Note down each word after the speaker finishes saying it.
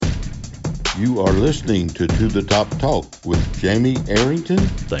You are listening to the Top Talk with Jamie Arrington.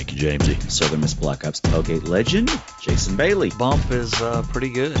 Thank you, Jamesy. Southern Miss Black Ops tailgate legend, Jason Bailey. Bump is pretty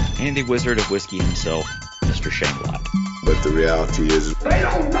good. And the Wizard of Whiskey himself, Mr. Shane Lott. But the reality is, they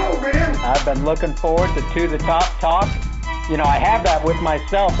don't know, man. I've been looking forward to the Top Talk. You know, I have that with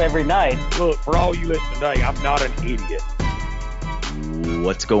myself every night. Look, for all you listening today, I'm not an idiot.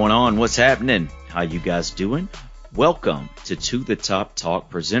 What's going on? What's happening? How you guys doing? Welcome to the Top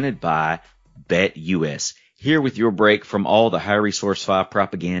Talk presented by BetUS. Here with your break from all the High Resource 5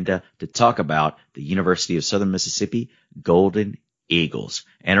 propaganda to talk about the University of Southern Mississippi Golden Eagles.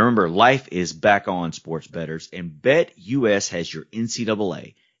 And remember, life is back on, sports bettors, and BetUS has your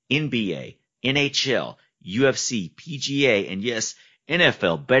NCAA, NBA, NHL, UFC, PGA, and yes,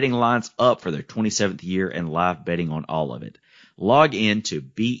 NFL betting lines up for their 27th year and live betting on all of it. Log in to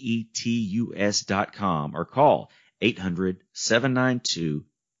betus.com or call 800-792-3887.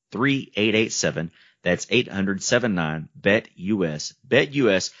 That's 800-79-BET-US.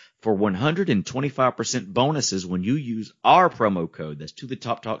 BetUS for 125% bonuses when you use our promo code. That's To The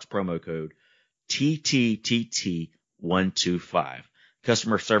Top Talks promo code, TTTT125.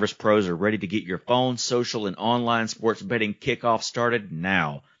 Customer service pros are ready to get your phone, social, and online sports betting kickoff started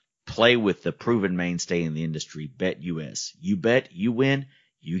now. Play with the proven mainstay in the industry, BetUS. You bet, you win,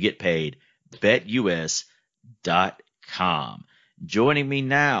 you get paid. BetUS.com. Joining me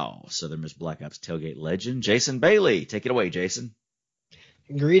now, Southern Miss Black Ops tailgate legend, Jason Bailey. Take it away, Jason.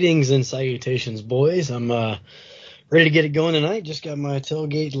 Greetings and salutations, boys. I'm ready to get it going tonight. Just got my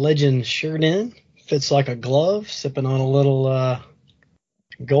tailgate legend shirt in. Fits like a glove. Sipping on a little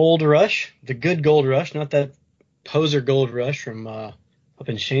Gold Rush. The good Gold Rush, not that poser Gold Rush from up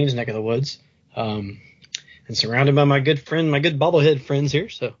in Shane's neck of the woods. And surrounded by my good bobblehead friends here.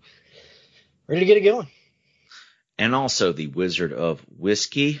 So ready to get it going. And also the Wizard of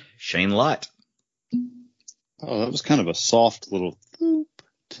Whiskey, Shane Lott. Oh, that was kind of a soft little boop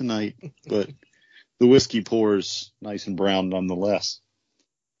tonight, but the whiskey pours nice and brown nonetheless.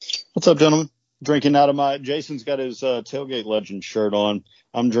 What's up, gentlemen? Jason's got his tailgate legend shirt on.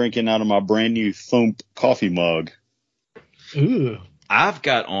 I'm drinking out of my brand new Thump coffee mug. Ooh. I've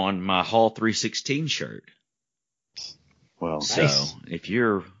got on my Hall 316 shirt. Well, so nice. If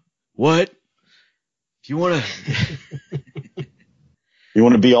you want to, you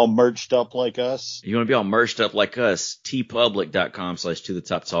want to be all merched up like us?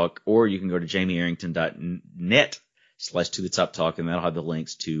 tpublic.com/ToTheTopTalk, or you can go to jamiearrington.net/ToTheTopTalk, and that'll have the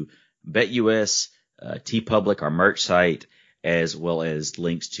links to BetUS, TeePublic, our merch site, as well as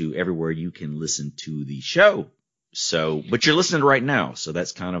links to everywhere you can listen to the show. So, but you're listening right now, so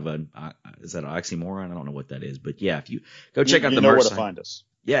that's kind of is that an oxymoron? I don't know what that is, but yeah, if you go check out the merch where to site. find us.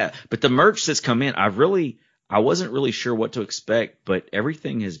 Yeah, but the merch that's come in, I wasn't really sure what to expect, but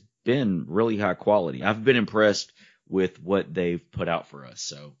everything has been really high quality. I've been impressed with what they've put out for us.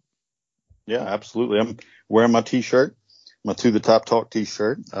 So, yeah, absolutely. I'm wearing my T-shirt, my To The Top Talk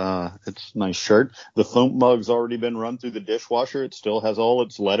T-shirt. It's a nice shirt. The Thump mug's already been run through the dishwasher. It still has all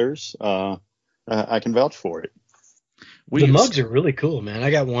its letters. I can vouch for it. The mugs are really cool, man. I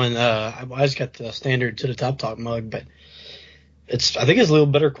got one. I just got the standard To The Top Talk mug, but I think it's a little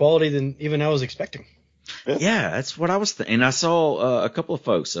better quality than even I was expecting. Yeah, that's what I was thinking. And I saw a couple of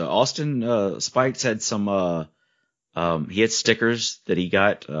folks. Austin Spikes had some. He had stickers that he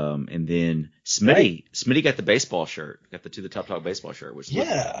got, and then Smitty got the baseball shirt, got the To The Top Talk baseball shirt, which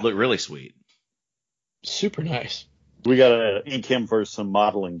looked really sweet. Super nice. We got to ink him for some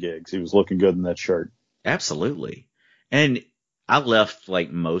modeling gigs. He was looking good in that shirt. Absolutely. And I left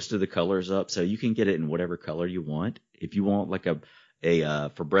like most of the colors up, so you can get it in whatever color you want. If you want like a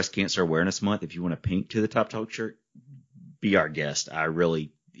for Breast Cancer Awareness Month, if you want a pink To The Top Talk shirt, be our guest.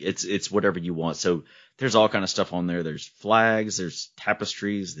 It's whatever you want. So there's all kind of stuff on there. There's flags, there's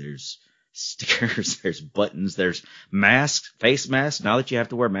tapestries, there's stickers, there's buttons, there's masks, face masks. Now that you have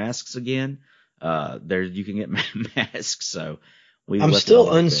to wear masks again, there you can get masks. So I'm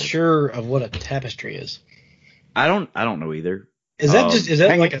still unsure of what a tapestry is. I don't know either. Is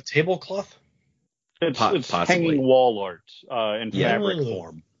that like a tablecloth? It's possibly hanging wall art in fabric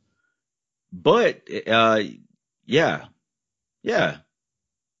form. But yeah. And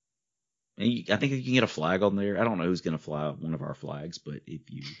I think you can get a flag on there. I don't know who's going to fly one of our flags, but if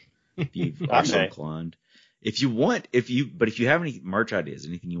you are so inclined, if you have any merch ideas,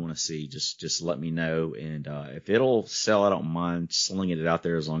 anything you want to see, just let me know. And if it'll sell, I don't mind slinging it out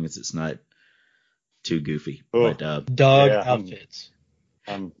there as long as it's not too goofy. Oh. But dog outfits.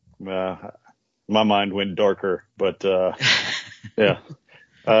 My mind went darker, but yeah.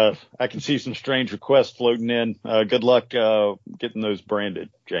 I can see some strange requests floating in. Good luck getting those branded,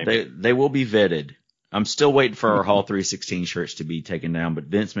 Jamie. They will be vetted. I'm still waiting for our Hall 316 shirts to be taken down, but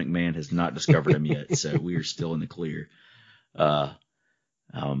Vince McMahon has not discovered them yet, so we are still in the clear.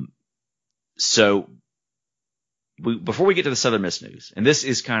 So before we get to the Southern Miss news, and this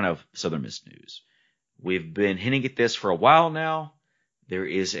is kind of Southern Miss news, we've been hinting at this for a while now. There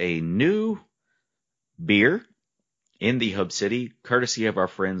is a new beer in the Hub City, courtesy of our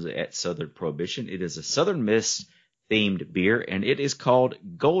friends at Southern Prohibition. It is a Southern Miss themed beer, and it is called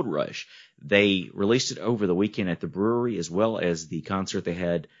Gold Rush. They released it over the weekend at the brewery, as well as the concert they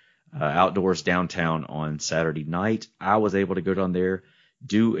had outdoors downtown on Saturday night. I was able to go down there,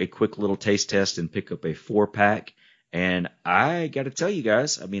 do a quick little taste test, and pick up a 4-pack. And I got to tell you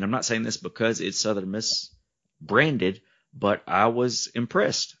guys, I mean, I'm not saying this because it's Southern Miss branded, but I was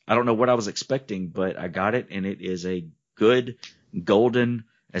impressed. I don't know what I was expecting, but I got it, and it is a good golden,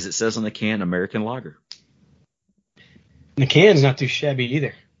 as it says on the can, American lager. The can's not too shabby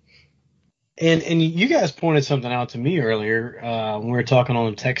either. And you guys pointed something out to me earlier when we were talking on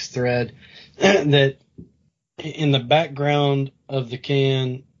the text thread that in the background of the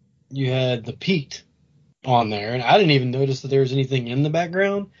can you had the Pete on there, and I didn't even notice that there was anything in the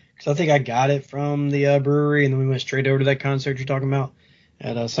background because I think I got it from the brewery, and then we went straight over to that concert you're talking about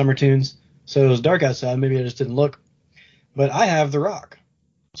at Summer Tunes. So it was dark outside. Maybe I just didn't look. But I have the Rock.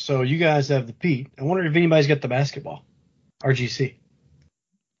 So you guys have the Pete. I wonder if anybody's got the basketball. RGC.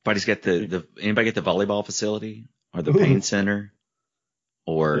 Anybody's got anybody get the volleyball facility or the Payne Center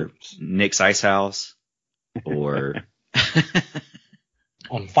or Nick's Ice House or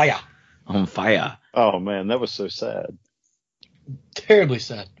On fire. On fire. Oh man, that was so sad. Terribly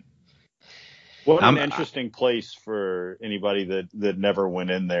sad. What an interesting place for anybody that never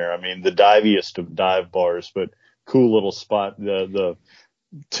went in there. I mean, the diviest of dive bars, but cool little spot. The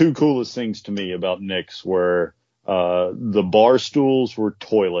two coolest things to me about Nick's were the bar stools were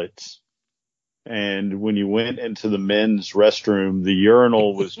toilets, and when you went into the men's restroom, the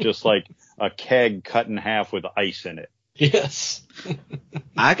urinal was just like a keg cut in half with ice in it. Yes.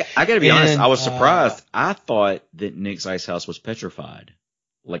 I got to be honest. I was surprised. I thought that Nick's Ice House was petrified.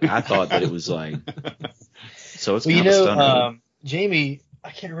 Like, I thought that it was like, so it's kind of stunning. Jamie, I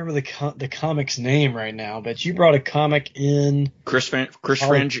can't remember the comic's name right now, but you brought a comic in. Chris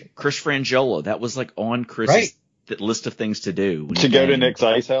Frangiola. That was like on Chris's list of things to do. To go to Nick's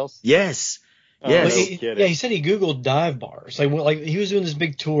Ice House? Yes. Oh, yes. He said he Googled dive bars. Like he was doing this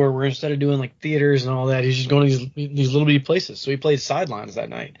big tour where instead of doing like theaters and all that, he's just going to these little bitty places. So he played Sidelines that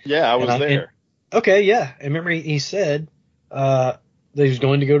night. Yeah, I was there. Okay, yeah. I remember he said that he was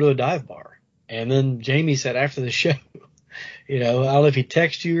going to go to a dive bar. And then Jamie said after the show, I don't know if he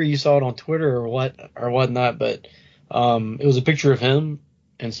texted you or you saw it on Twitter or whatnot, but it was a picture of him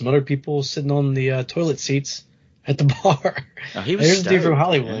and some other people sitting on the toilet seats at the bar. Oh, he was There's a dude from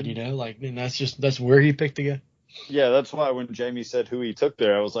Hollywood, man. and that's where he picked to go. Yeah, that's why when Jamie said who he took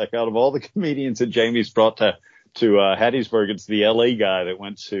there, I was like, out of all the comedians that Jamie's brought to Hattiesburg, it's the LA guy that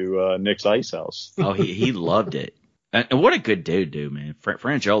went to Nick's Ice House. Oh, he loved it. And what a good dude, man.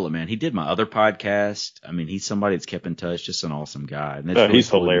 Frangiola, man. He did my other podcast. I mean, he's somebody that's kept in touch, just an awesome guy. And really he's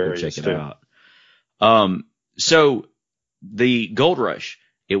cool. hilarious. Check it out. So the Gold Rush,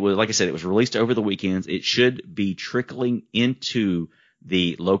 it was, like I said, it was released over the weekends. It should be trickling into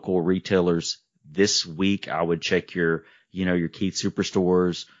the local retailers this week. I would check your Keith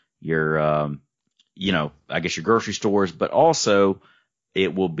Superstores, your, I guess your grocery stores, but also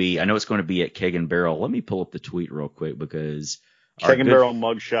it will be, I know it's going to be at Keg and Barrel. Let me pull up the tweet real quick because Keg and Barrel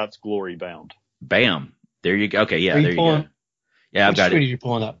mugshots glory bound. Bam. There you go. Okay. Yeah. There you go. Yeah. I've got it. Which tweet are you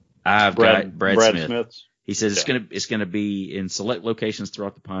pulling up? I've got Brad Smith. Smith's. He says it's gonna be in select locations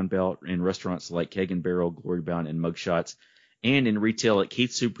throughout the Pine Belt, in restaurants like Keg and Barrel, Glory Bound, and Mugshots, and in retail at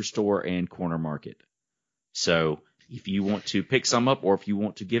Keith Superstore and Corner Market. So if you want to pick some up or if you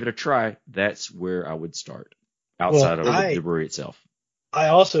want to give it a try, that's where I would start outside of the brewery itself. I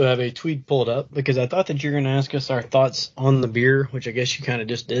also have a tweet pulled up because I thought that you were going to ask us our thoughts on the beer, which I guess you kind of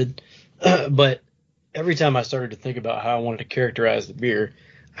just did. But every time I started to think about how I wanted to characterize the beer,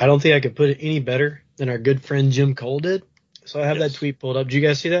 I don't think I could put it any better than our good friend Jim Cole did. So I have that tweet pulled up. Did you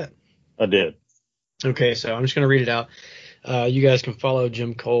guys see that? I did. Okay, so I'm just going to read it out. You guys can follow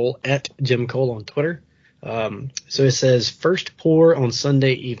Jim Cole at Jim Cole on Twitter. So it says, first pour on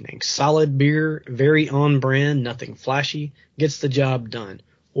Sunday evening. Solid beer, very on brand, nothing flashy, gets the job done.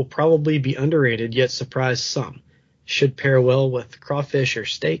 Will probably be underrated, yet surprise some. Should pair well with crawfish or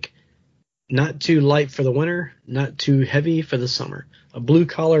steak. Not too light for the winter, not too heavy for the summer. A blue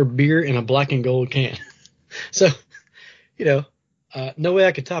collar beer in a black and gold can. So, No way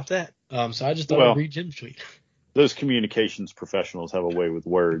I could top that. So I just thought I'd read Jim's tweet. Those communications professionals have a way with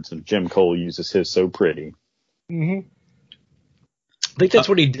words, and Jim Cole uses his so pretty. Mm-hmm. I think that's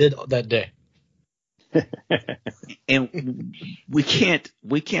what he did that day. And we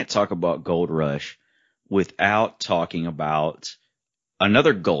can't talk about Gold Rush without talking about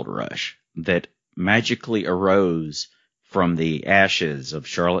another gold rush that magically arose from the ashes of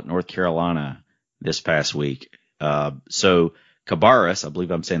Charlotte, North Carolina this past week. So Cabarrus, I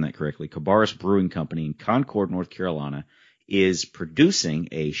believe I'm saying that correctly, Cabarrus Brewing Company in Concord, North Carolina, is producing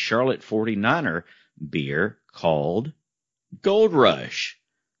a Charlotte 49er beer called Gold Rush.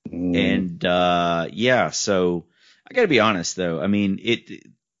 And so I got to be honest though. I mean,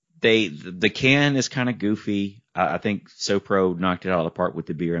 the can is kind of goofy. I think SoPro knocked it out of the park with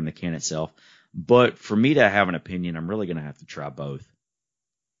the beer and the can itself. But for me to have an opinion, I'm really going to have to try both.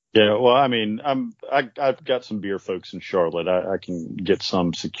 Yeah, well, I mean, I've got some beer folks in Charlotte. I can get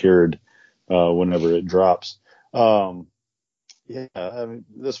some secured whenever it drops. I mean,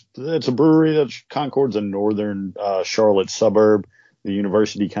 it's a brewery that's Concord's a northern Charlotte suburb. The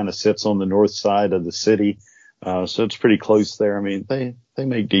university kind of sits on the north side of the city, so it's pretty close there. I mean, they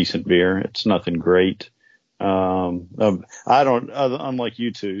make decent beer. It's nothing great. I don't, unlike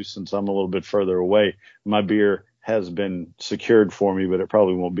you two, since I'm a little bit further away, my beer has been secured for me, but it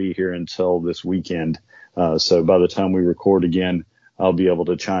probably won't be here until this weekend. So by the time we record again, I'll be able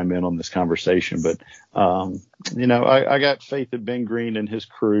to chime in on this conversation. But, I got faith that Ben Green and his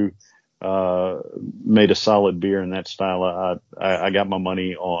crew made a solid beer in that style. I got my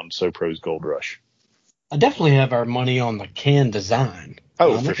money on SoPro's Gold Rush. I definitely have our money on the can design.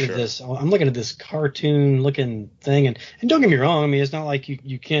 Oh, I'm for looking sure. At this, I'm looking at this cartoon looking thing, and don't get me wrong. I mean, it's not like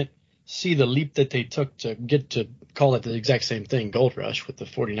you can't see the leap that they took to get to call it the exact same thing, Gold Rush, with the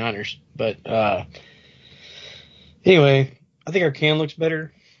 49ers. But anyway, I think our can looks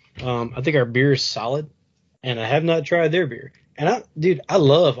better. I think our beer is solid, and I have not tried their beer. And I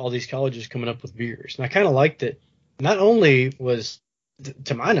love all these colleges coming up with beers, and I kind of like that. Not only was,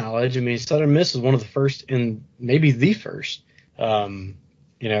 to my knowledge, I mean, Southern Miss is one of the first, and maybe the first,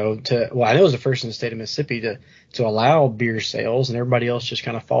 I know it was the first in the state of Mississippi to allow beer sales, and everybody else just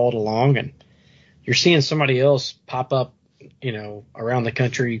kind of followed along. And you're seeing somebody else pop up, around the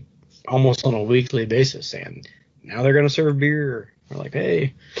country almost on a weekly basis, and now they're going to serve beer. We're like,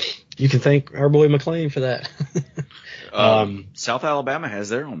 hey, you can thank our boy McLean for that. South Alabama has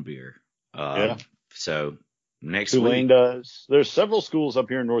their own beer. Yeah. So next Tulane week does. There's several schools up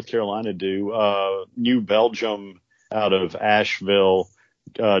here in North Carolina do. New Belgium out of Asheville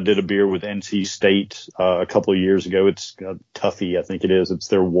did a beer with NC State a couple of years ago. It's Tuffy, I think it is. It's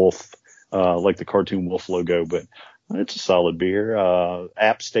their wolf, like the cartoon wolf logo, but it's a solid beer.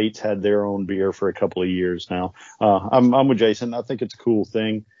 App State's had their own beer for a couple of years now. I'm with Jason. I think it's a cool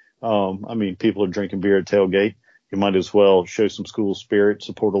thing. I mean, people are drinking beer at tailgate. You might as well show some school spirit,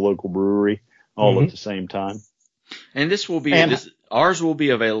 support a local brewery, all at the same time. And ours will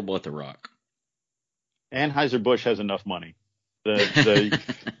be available at the Rock. Anheuser-Busch has enough money. They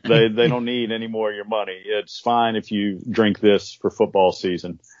don't need any more of your money. It's fine if you drink this for football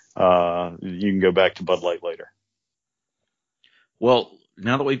season. You can go back to Bud Light later. Well,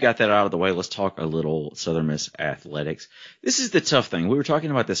 now that we've got that out of the way, let's talk a little Southern Miss athletics. This is the tough thing. We were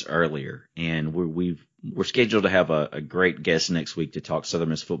talking about this earlier, and we're scheduled to have a great guest next week to talk Southern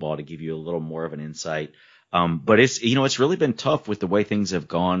Miss football to give you a little more of an insight. But it's really been tough with the way things have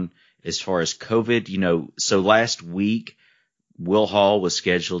gone as far as COVID. So last week, Will Hall was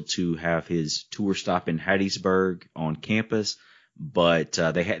scheduled to have his tour stop in Hattiesburg on campus, but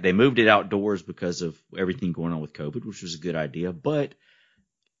they moved it outdoors because of everything going on with COVID, which was a good idea. But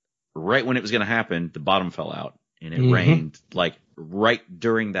right when it was going to happen, the bottom fell out and it rained like right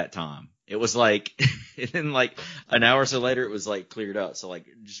during that time. It was like, and then like an hour or so later, it was like cleared up. So like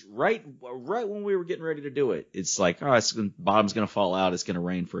just right when we were getting ready to do it, it's like, bottom's going to fall out. It's going to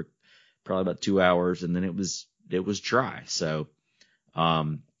rain for probably about 2 hours. And then it was dry. So,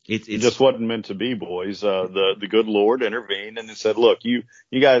 it just wasn't meant to be, boys. The good Lord intervened and said, look, you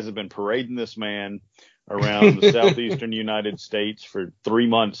guys have been parading this man around the southeastern United States for 3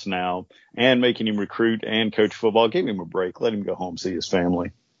 months now and making him recruit and coach football. Give him a break. Let him go home, see his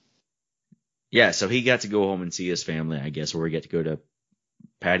family. Yeah, so he got to go home and see his family, I guess, or he got to go to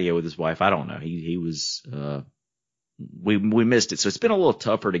patio with his wife. I don't know. He was we missed it. So it's been a little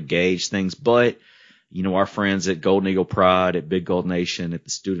tougher to gauge things, but our friends at Golden Eagle Pride, at Big Gold Nation, at the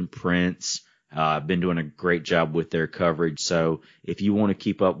Student Prince, have been doing a great job with their coverage. So if you want to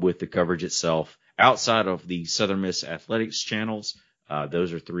keep up with the coverage itself outside of the Southern Miss Athletics channels,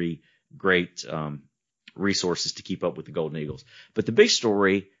 those are three great resources to keep up with the Golden Eagles. But the big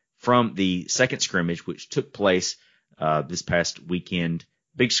story from the second scrimmage, which took place this past weekend,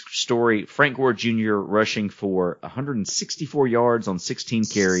 big story, Frank Gore Jr. rushing for 164 yards on 16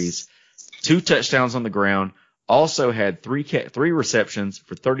 carries, 2 touchdowns on the ground, also had three receptions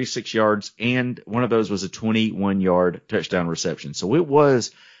for 36 yards, and one of those was a 21-yard touchdown reception. So it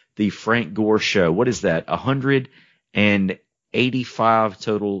was the Frank Gore show. What is that? 185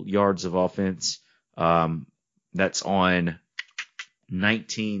 total yards of offense. That's on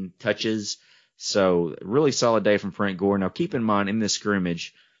 19 touches. So really solid day from Frank Gore. Now keep in mind, in this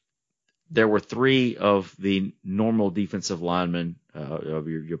scrimmage, there were 3 of the normal defensive linemen, of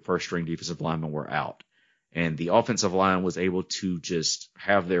your first string defensive linemen were out. And the offensive line was able to just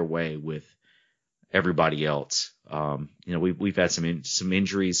have their way with everybody else. We've had some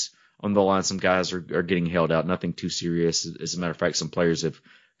injuries on the line. Some guys are getting held out. Nothing too serious. As a matter of fact, some players have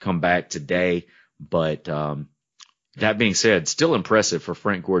come back today. But that being said, still impressive for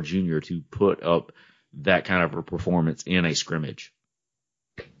Frank Gore Jr. to put up that kind of a performance in a scrimmage.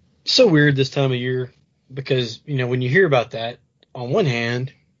 So weird this time of year because, when you hear about that, on one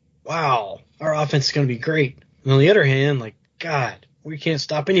hand, wow, our offense is going to be great. And on the other hand, God, we can't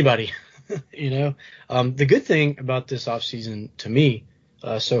stop anybody. The good thing about this offseason to me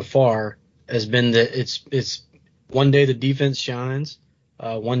so far has been that it's one day the defense shines,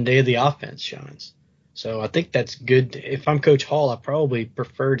 one day the offense shines. So I think that's good. If I'm Coach Hall, I probably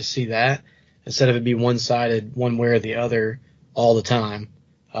prefer to see that instead of it be one-sided one way or the other all the time.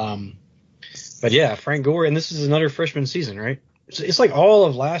 But yeah, Frank Gore, and this is another freshman season, right? It's like all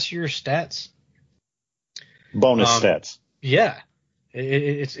of last year's stats. Bonus stats. Yeah.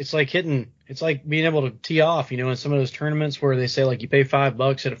 It's like it's like being able to tee off, in some of those tournaments where they say you pay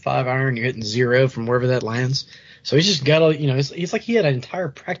 $5 at a 5-iron, you're hitting 0 from wherever that lands. So he's just got to, it's like he had an entire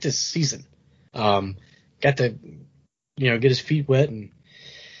practice season. Got to, get his feet wet and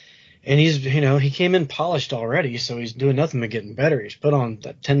he's, he came in polished already. So he's doing nothing but getting better. He's put on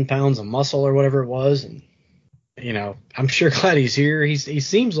that 10 pounds of muscle or whatever it was. And, I'm sure glad he's here. He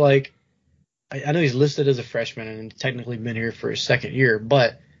seems like, I know he's listed as a freshman and technically been here for his second year,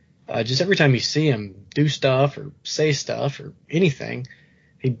 but just every time you see him do stuff or say stuff or anything,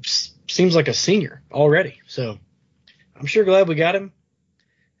 he seems like a senior already. So I'm sure glad we got him,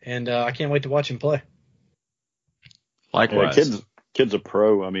 and I can't wait to watch him play. Likewise. Yeah, kid's a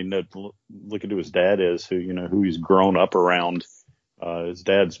pro. I mean, look at who his dad is, who he's grown up around. His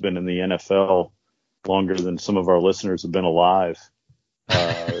dad's been in the NFL longer than some of our listeners have been alive.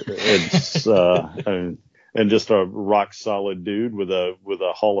 And just a rock solid dude with a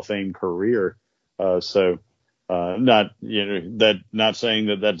Hall of Fame career. Not saying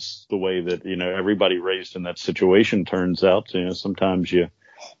that that's the way that, everybody raised in that situation turns out. Sometimes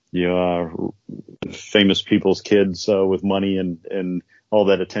famous people's kids, with money and all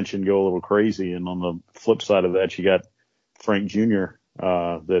that attention go a little crazy. And on the flip side of that, you got Frank Jr.,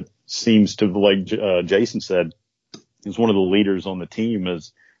 that seems to, like Jason said, is one of the leaders on the team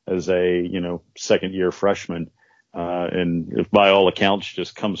as a, second year freshman. And if by all accounts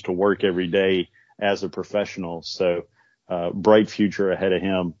just comes to work every day as a professional. So, bright future ahead of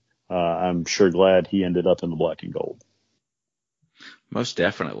him. I'm sure glad he ended up in the black and gold. Most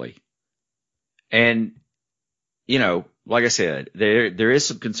definitely. And, like I said, there is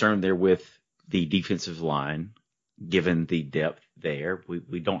some concern there with the defensive line, given the depth there.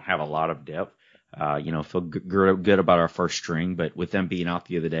 We don't have a lot of depth. Feel good about our first string, but with them being out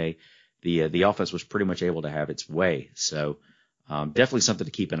the other day, the offense was pretty much able to have its way. So definitely something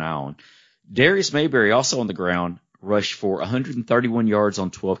to keep an eye on. Darius Mayberry also on the ground rushed for 131 yards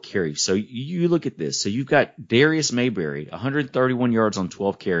on 12 carries. So you look at this. So you've got Darius Mayberry, 131 yards on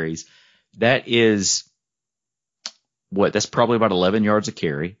 12 carries. That is that's probably about 11 yards a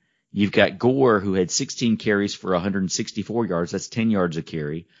carry. You've got Gore, who had 16 carries for 164 yards. That's 10 yards a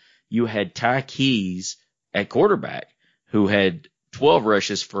carry. You had Ty Keys at quarterback, who had 12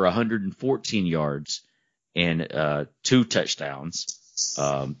 rushes for 114 yards and 2 touchdowns.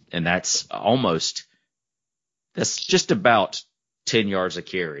 And that's just about 10 yards a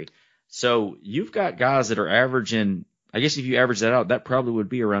carry. So you've got guys that are averaging, I guess if you average that out, that probably would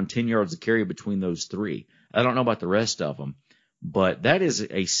be around 10 yards a carry between those 3. I don't know about the rest of them, but that is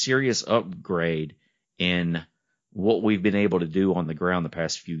a serious upgrade in what we've been able to do on the ground the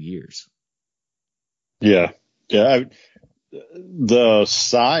past few years. Yeah. The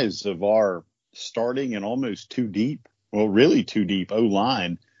size of our starting and almost really too deep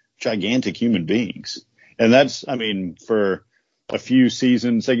O-line, gigantic human beings. And that's, for a few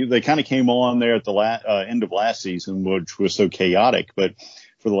seasons, they kind of came on there at the end of last season, which was so chaotic. But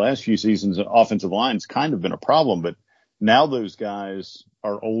for the last few seasons, offensive line's kind of been a problem, but now those guys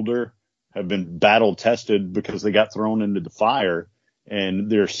are older, have been battle tested because they got thrown into the fire, and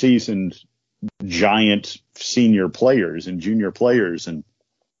they're seasoned giant senior players and junior players. And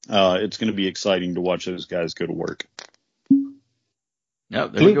it's going to be exciting to watch those guys go to work. No,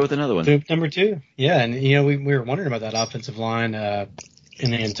 there we go with another one. Poop number 2. Yeah, and we were wondering about that offensive line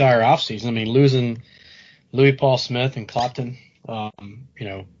in the entire offseason. I mean, losing Louis Paul Smith and Clopton,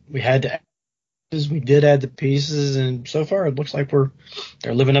 we had to. We did add the pieces, and so far it looks like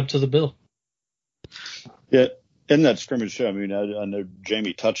they're living up to the bill. Yeah, in that scrimmage show, I mean, I know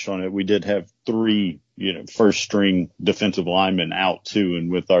Jamie touched on it. We did have 3, first string defensive linemen out too, and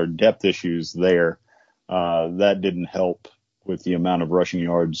with our depth issues there, that didn't help with the amount of rushing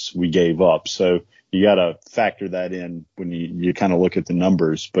yards we gave up. So you got to factor that in when you kind of look at the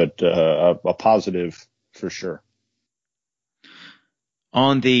numbers, but a positive for sure.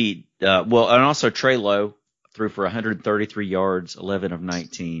 On the and also Trey Lowe threw for 133 yards, 11 of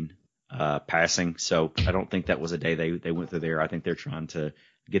 19 passing. So I don't think that was a day they went through there. I think they're trying to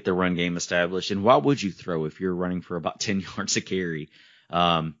get the run game established. And why would you throw if you're running for about 10 yards a carry?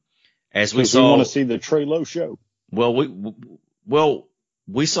 As we saw, we want to see the Trey Lowe show. Well,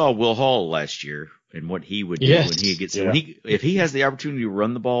 we saw Will Hall last year and what he would do when he gets if he has the opportunity to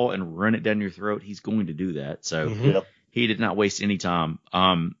run the ball and run it down your throat, he's going to do that. So he did not waste any time.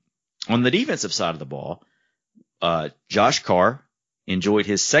 On the defensive side of the ball, Josh Carr enjoyed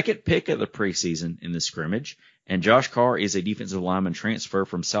his second pick of the preseason in the scrimmage, and Josh Carr is a defensive lineman transfer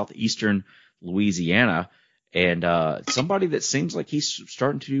from southeastern Louisiana, and somebody that seems like he's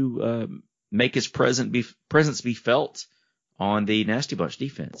starting to make his presence be felt on the Nasty Bunch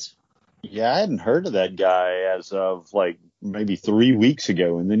defense. Yeah, I hadn't heard of that guy as of like maybe 3 weeks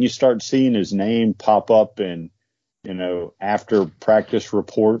ago, and then you start seeing his name pop up in, after practice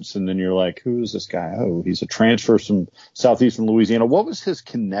reports, and then you're like, who is this guy? Oh, he's a transfer from southeastern Louisiana. What was his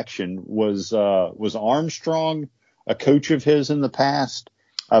connection? Was Armstrong a coach of his in the past?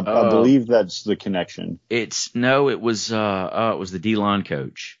 I believe that's the connection. It was the D-line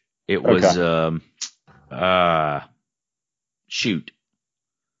coach. It was shoot.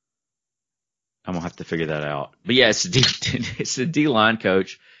 I'm gonna have to figure that out. But yeah, it's the D-line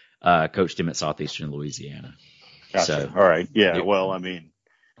coach. Coached him at Southeastern Louisiana. Gotcha. So, all right. Yeah. Well, I mean,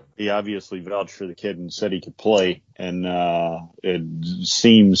 he obviously vouched for the kid and said he could play, and it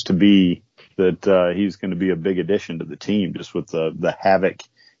seems to be that he's going to be a big addition to the team, just with the havoc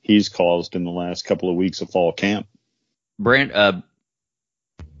he's caused in the last couple of weeks of fall camp. Brandon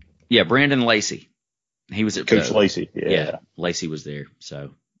Lacey. He was at Coach Lacey. Yeah, Lacey was there.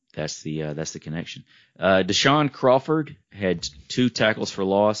 So that's the connection. Deshaun Crawford had 2 tackles for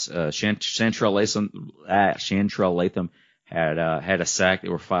loss. Chantrell Latham had a sack.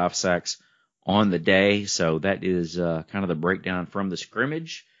 There were 5 sacks on the day. So that is kind of the breakdown from the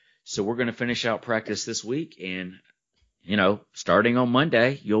scrimmage. So we're going to finish out practice this week, and starting on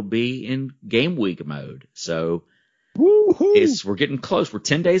Monday, you'll be in game week mode. So we're getting close. We're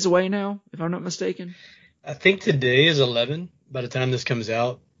 10 days away now, if I'm not mistaken. I think today is 11. By the time this comes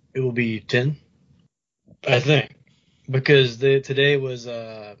out, it will be 10. I think, because today was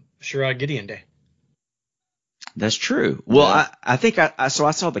Sherrod Gideon Day. That's true. Well, yeah. I think I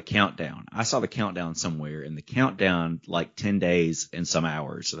saw the countdown. I saw the countdown somewhere, and the countdown like 10 days and some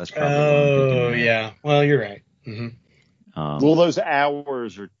hours. So that's probably. Oh yeah. Well, you're right. Mm-hmm. Well, those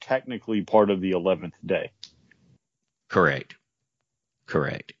hours are technically part of the 11th day. Correct. You're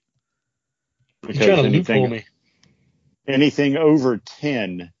trying to loophole me. Anything over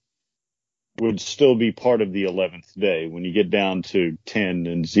 10 would still be part of the 11th day. When you get down to 10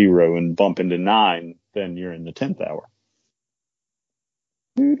 and 0 and bump into 9, then you're in the 10th hour.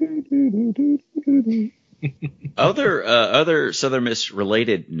 Other Southern Miss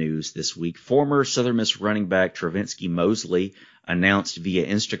related news this week. Former Southern Miss running back Travinsky Mosley announced via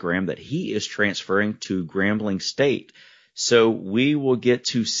Instagram that he is transferring to Grambling State. So we will get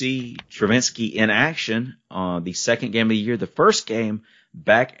to see Travinsky in action on the second game of the year, the first game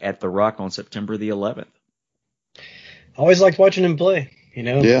back at the Rock on September the 11th. I always liked watching him play.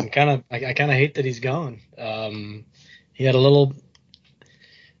 Yeah. I kind of hate that he's gone. He had a little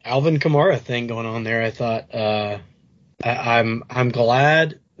Alvin Kamara thing going on there. I thought I'm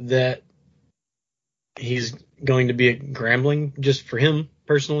glad that he's going to be at Grambling, just for him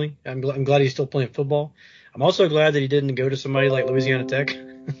personally. I'm glad he's still playing football. I'm also glad that he didn't go to somebody like Louisiana Tech,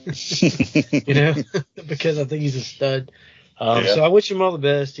 because I think he's a stud. So I wish him all the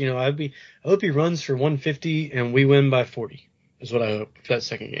best. I hope he runs for 150 and we win by 40 is what I hope for that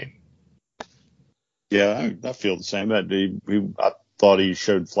second game. Yeah, I feel the same. I thought he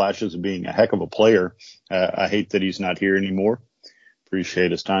showed flashes of being a heck of a player. I hate that he's not here anymore.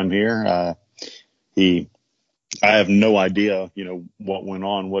 Appreciate his time here. I have no idea, what went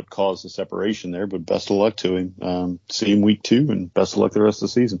on, what caused the separation there, but best of luck to him. See him week 2 and best of luck the rest of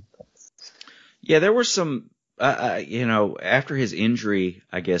the season. Yeah, there were some, after his injury,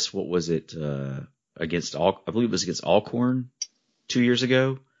 I guess, what was it, I believe it was against Alcorn 2 years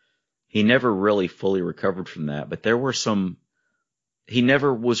ago. He never really fully recovered from that, but there were he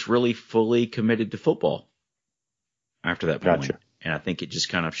never was really fully committed to football after that point. Gotcha. And I think it just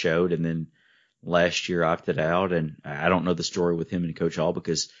kind of showed. And then last year opted out, and I don't know the story with him and Coach Hall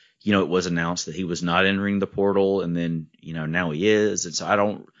because, it was announced that he was not entering the portal, and then, now he is. And so I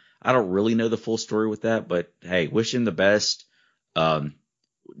don't really know the full story with that, but hey, wish him the best.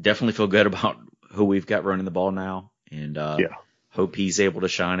 Definitely feel good about who we've got running the ball now, and hope he's able to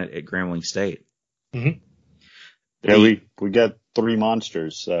shine at Grambling State. Mm-hmm. Yeah, we got 3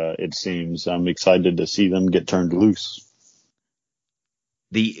 monsters, it seems. I'm excited to see them get turned loose.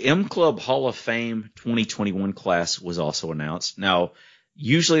 The M Club Hall of Fame 2021 class was also announced. Now,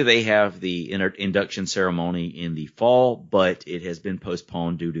 usually they have the induction ceremony in the fall, but it has been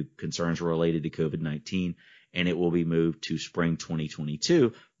postponed due to concerns related to COVID-19, and it will be moved to spring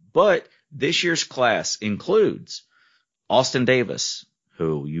 2022. But this year's class includes Austin Davis,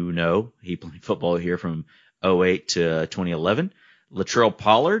 who he played football here from 2008 to 2011. Latrell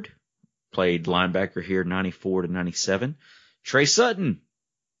Pollard played linebacker here 94 to 97. Trey Sutton.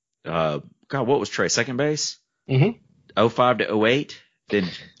 What was Trey? Second base? Mm-hmm. 05 to 08. Then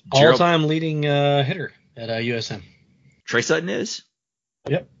all-time leading hitter at USM. Trey Sutton is?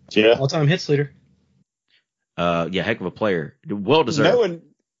 Yep. Yeah. All-time hits leader. Heck of a player. Well deserved.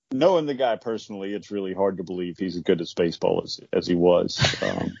 Knowing the guy personally, it's really hard to believe he's as good at baseball as he was.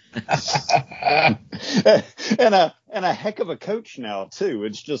 And a heck of a coach now too.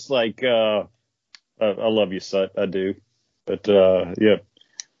 It's just like I love you, Sut. I do. But you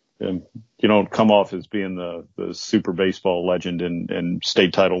don't come off as being the super baseball legend and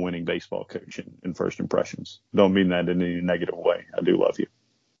state title winning baseball coach in first impressions. Don't mean that in any negative way. I do love you.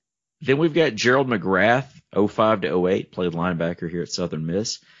 Then we've got Gerald McGrath, 05 to 08, played linebacker here at Southern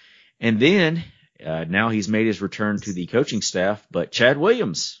Miss. And then now he's made his return to the coaching staff, but Chad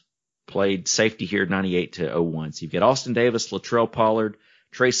Williams played safety here 98 to 01. So you've got Austin Davis, Latrell Pollard,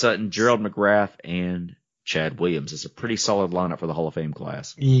 Trey Sutton, Gerald McGrath, and Chad Williams. It's a pretty solid lineup for the Hall of Fame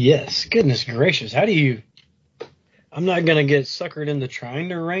class. Yes. Goodness gracious. I'm not going to get suckered into trying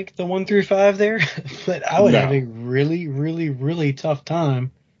to rank the 1 through 5 there, but I would have a really, really, really tough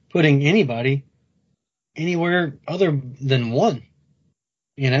time putting anybody anywhere other than 1.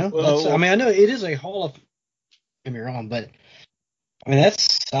 I know it is a Hall of Fame, don't get me wrong, but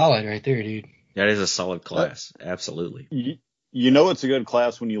that's solid right there, dude. That is a solid class. Absolutely. It's a good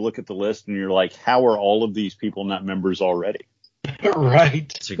class when you look at the list and you're like, how are all of these people not members already?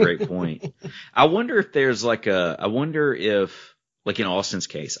 Right. That's a great point. I wonder if there's like in Austin's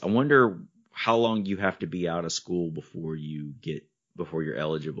case, I wonder how long you have to be out of school before you're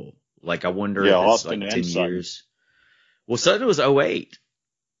eligible. Like, I wonder if it's Austin like 10 Sutton. years. Well, Sutton was 08.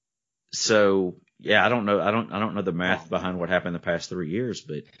 So yeah, I don't know. I don't know the math behind what happened the past 3 years,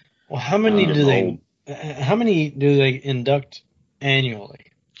 but how many do they induct annually?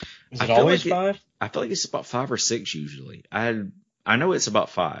 Is it always 5? I feel like it's about 5 or 6 usually. I know it's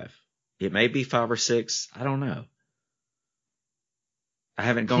about 5. It may be 5 or 6. I don't know. I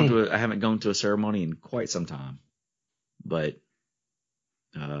haven't gone to a ceremony in quite some time, but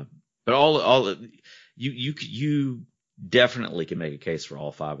all you definitely can make a case for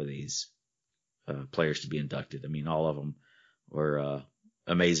all 5 of these players to be inducted. I mean, all of them were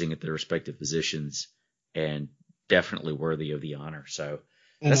amazing at their respective positions and definitely worthy of the honor. So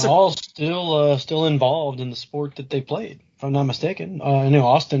that's all still involved in the sport that they played, if I'm not mistaken. I know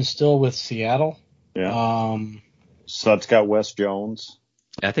Austin's still with Seattle. Yeah. Sut's got Wes Jones.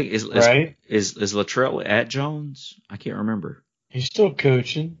 I think is Latrell at Jones? I can't remember. He's still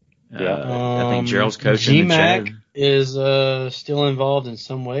coaching. I think Gerald's coaching. GMAC is still involved in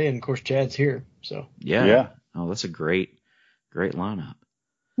some way, and of course Chad's here. So yeah. Oh, that's a great lineup.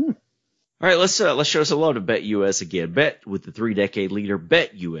 All right, let's show some love to BetUS again. Bet with the 3-decade leader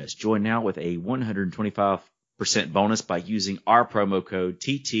BetUS. Join now with a 125% bonus by using our promo code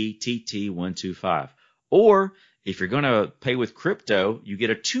TTTT125. Or if you're going to pay with crypto, you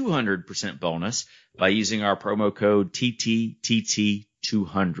get a 200% bonus by using our promo code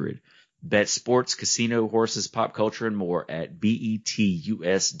TTTT200. Bet sports, casino, horses, pop culture, and more at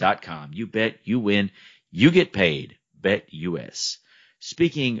betus.com. You bet, you win, you get paid. BetUS.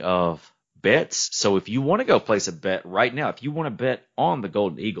 Speaking of bets. So if you want to go place a bet right now, if you want to bet on the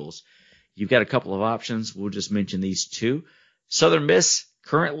Golden Eagles, you've got a couple of options. We'll just mention these two. Southern Miss,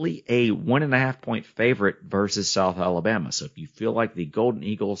 currently a 1.5-point favorite versus South Alabama. So if you feel like the Golden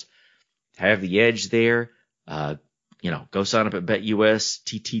Eagles have the edge there, go sign up at BetUS,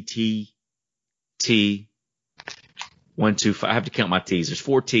 TTT, 125. I have to count my T's. There's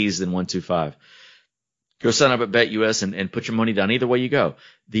 4 T's, then 125. Go sign up at BetUS and put your money down. Either way you go.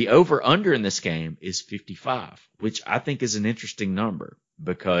 The over-under in this game is 55, which I think is an interesting number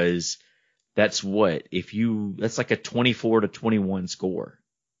because that's that's like a 24-21 score.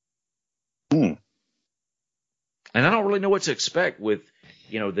 Hmm. And I don't really know what to expect with,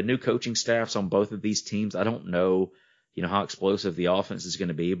 the new coaching staffs on both of these teams. I don't know, how explosive the offense is going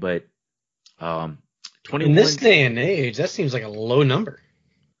to be, but 21. In this day and age, that seems like a low number.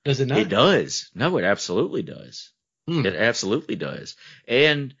 Does it not? It does. No, it absolutely does. It absolutely does.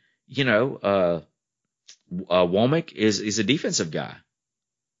 And, Womack is a defensive guy.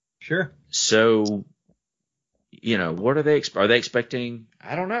 Sure. So, what are they expecting?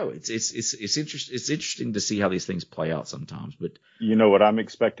 I don't know. It's interesting to see how these things play out sometimes, but You know what I'm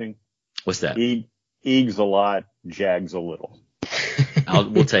expecting? what's that? Eags a lot, Jags a little.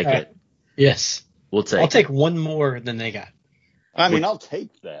 We'll take it. Yes. We'll take I'll it. take one more than they got. I mean, I'll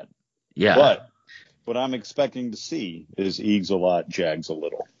take that. Yeah. But what I'm expecting to see is Eags a lot, Jags a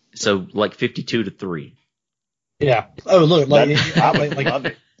little. So like 52-3. Yeah. Oh, look, I would like love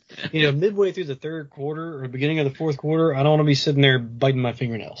it. midway through the third quarter or beginning of the fourth quarter, I don't want to be sitting there biting my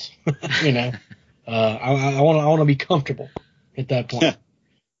fingernails. I want to be comfortable at that point.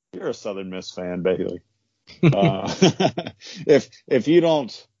 You're a Southern Miss fan, Bailey. If you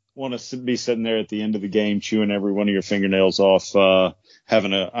don't want to be sitting there at the end of the game chewing every one of your fingernails off,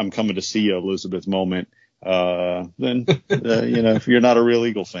 having a "I'm coming to see you, Elizabeth" moment, then if you're not a real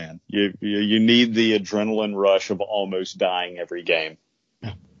Eagle fan, you need the adrenaline rush of almost dying every game.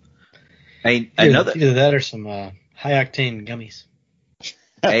 Either that or some high octane gummies.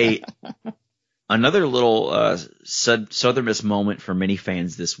 Another little Southern Miss moment for many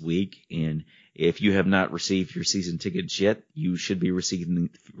fans this week, and if you have not received your season tickets yet, you should be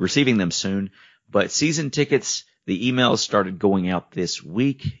receiving them soon. But season tickets, the emails started going out this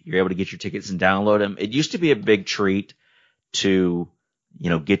week. You're able to get your tickets and download them. It used to be a big treat to,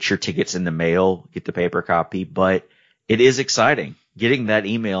 get your tickets in the mail, get the paper copy, but it is exciting getting that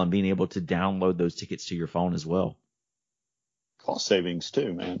email and being able to download those tickets to your phone as well. Cost savings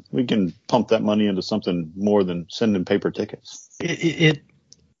too, man. We can pump that money into something more than sending paper tickets.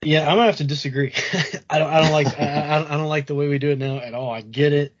 Yeah, I'm gonna have to disagree. I don't like the way we do it now at all. I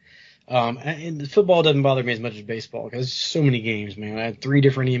get it. And football doesn't bother me as much as baseball because there's so many games, man. I had 3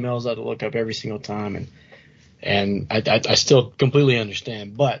 different emails I had to look up every single time, and I still completely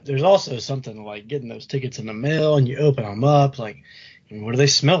understand. But there's also something like getting those tickets in the mail and you open them up, like, what do they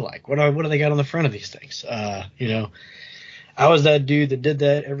smell like? What do they got on the front of these things? I was that dude that did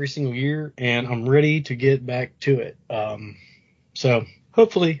that every single year, and I'm ready to get back to it. So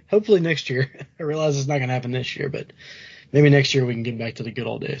hopefully next year. I realize it's not going to happen this year, but maybe next year we can get back to the good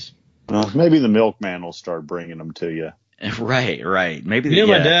old days. Well, maybe the milkman will start bringing them to you. Right. Maybe.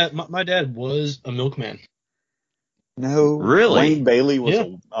 My dad was a milkman. No, really? Wayne Bailey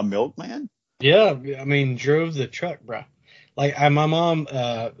was a milkman? Yeah, I mean, drove the truck, bro. Like my mom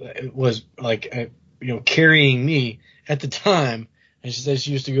was like, carrying me at the time, and she said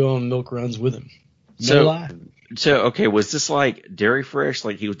she used to go on milk runs with him. No lie. So, okay, was this like Dairy Fresh,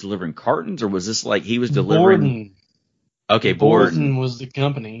 like he was delivering cartons, or was this like he was delivering? Borden. Okay, Borden was the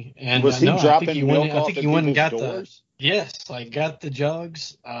company, and was he dropping milk off I think he went and got doors? got the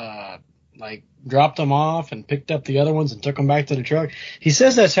jugs, dropped them off and picked up the other ones and took them back to the truck. He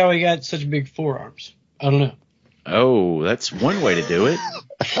says that's how he got such big forearms. I don't know. Oh, that's one way to do it.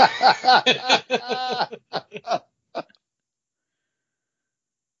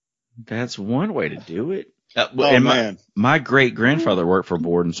 That's one way to do it. Man. My great-grandfather worked for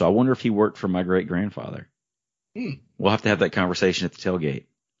Borden, so I wonder if he worked for my great-grandfather. We'll have to have that conversation at the tailgate.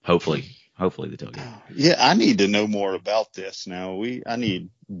 Hopefully the tailgate. Yeah, I need to know more about this now. I need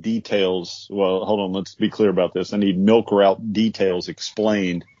details. Well, hold on. Let's be clear about this. I need milk route details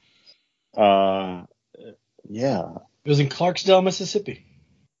explained. Yeah. It was in Clarksdale, Mississippi.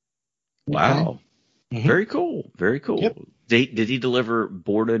 Wow. Mm-hmm. Very cool. Very cool. Yep. Did he deliver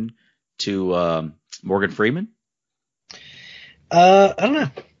Borden to Morgan Freeman? I don't know.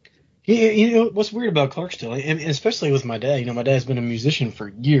 You know what's weird about Clarksdale, and especially with my dad. My dad's been a musician for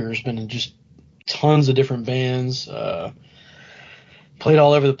years, been in just tons of different bands, played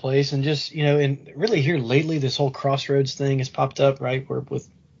all over the place, and just and really here lately, this whole Crossroads thing has popped up, right? Where with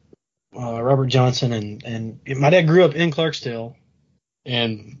Robert Johnson, and my dad grew up in Clarksdale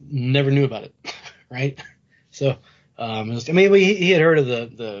and never knew about it, right? So, he had heard of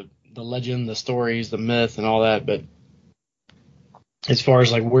the legend, the stories, the myth, and all that, but as far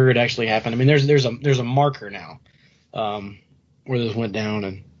as like where it actually happened, I mean, there's a marker now where this went down,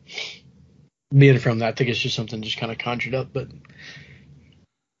 and being from that, I think it's just something just kind of conjured up, but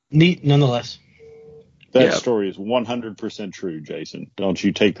neat nonetheless. That story is 100% true, Jason. Don't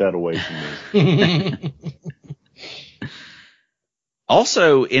you take that away from me.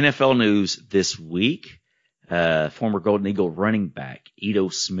 Also, NFL news this week, former Golden Eagle running back Ito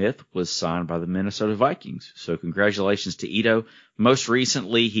Smith was signed by the Minnesota Vikings. So congratulations to Ito. Most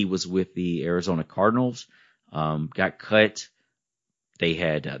recently, he was with the Arizona Cardinals, got cut. They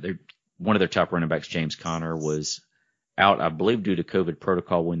had one of their top running backs, James Conner, was out, I believe, due to COVID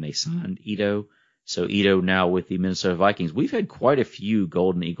protocol when they signed Ito. So Ito now with the Minnesota Vikings. We've had quite a few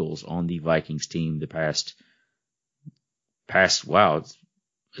Golden Eagles on the Vikings team the past wow.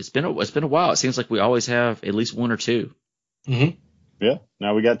 It's been a while. It seems like we always have at least one or two. Mm-hmm. Yeah.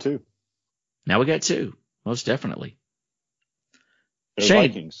 Now we got two. Most definitely. They're Shane,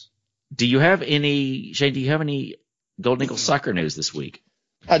 Vikings. do you have any Golden Eagles soccer news this week?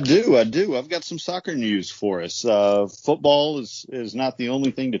 I do. I've got some soccer news for us. Football is not the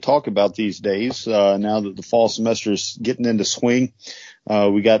only thing to talk about these days. Now that the fall semester is getting into swing,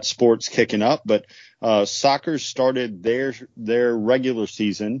 we got sports kicking up, but soccer started their regular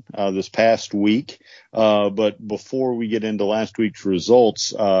season this past week. But before we get into last week's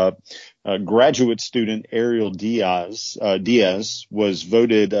results, graduate student Ariel Diaz was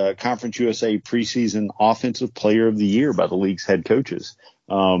voted Conference USA preseason offensive player of the year by the league's head coaches.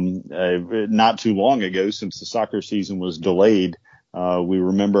 Not too long ago, since the soccer season was delayed, we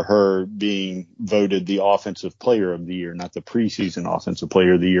remember her being voted the offensive player of the year, not the preseason offensive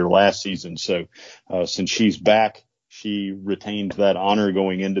player of the year last season. So, since she's back, she retained that honor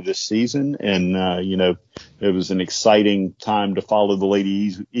going into this season. And, it was an exciting time to follow the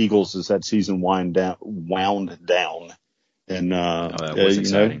Lady Eagles as that season wound down. And, that was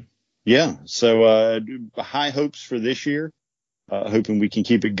exciting. So, high hopes for this year. Hoping we can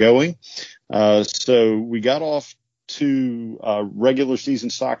keep it going. So we got off to regular season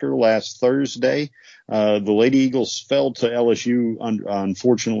soccer last Thursday. The Lady Eagles fell to LSU,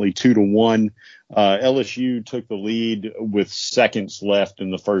 unfortunately, 2-1. LSU took the lead with seconds left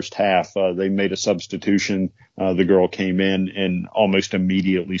in the first half. They made a substitution. The girl came in and almost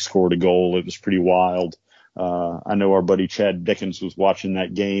immediately scored a goal. It was pretty wild. I know our buddy Chad Dickens was watching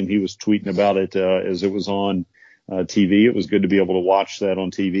that game. He was tweeting about it as it was on TV. It was good to be able to watch that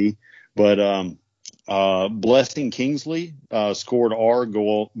on TV. But Blessing Kingsley scored our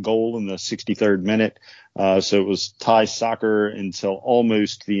goal in the 63rd minute. So it was tie soccer until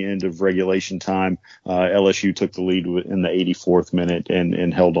almost the end of regulation time. LSU took the lead in the 84th minute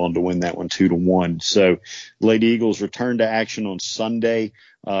and held on to win that one 2-1. So Lady Eagles returned to action on Sunday.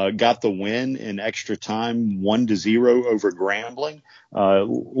 Got the win in extra time, 1-0 over Grambling.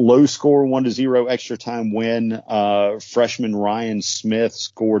 Low score, 1-0 extra time win. Freshman Ryan Smith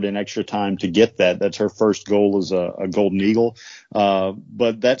scored in extra time to get that. That's her first goal as a Golden Eagle.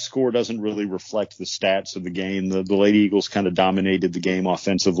 But that score doesn't really reflect the stats of the game. The Lady Eagles kind of dominated the game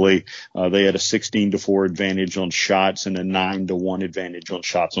offensively. They had a 16-4 advantage on shots and a 9-1 advantage on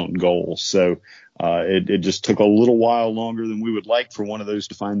shots on goal. So, it just took a little while longer than we would like for one of those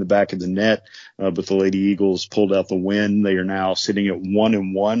to find the back of the net. But the Lady Eagles pulled out the win. They are now sitting at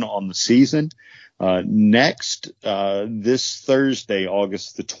 1-1 on the season. Next, this Thursday,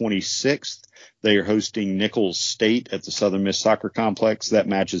 August the 26th, they are hosting Nichols State at the Southern Miss Soccer Complex. That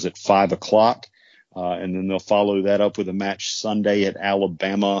match is at 5:00. And then they'll follow that up with a match Sunday at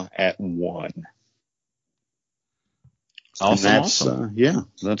Alabama at 1. Awesome.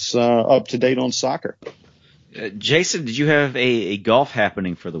 That's up to date on soccer. Jason, did you have a golf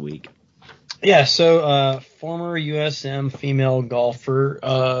happening for the week? Yeah, so former USM female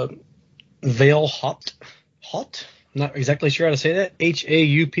golfer Vail Haupt. Not exactly sure how to say that.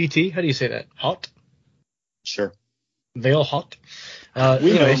 Haupt. How do you say that? Haupt? Sure. Vail Haupt.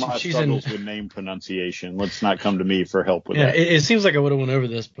 We know my struggles with name pronunciation. Let's not come to me for help with that. It seems like I would have went over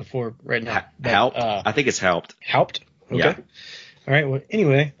this before right now. Haupt? I think it's Haupt. Haupt? Okay. Yeah. All right. Well,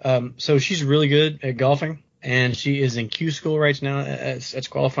 anyway, so she's really good at golfing, and she is in Q school right now. It's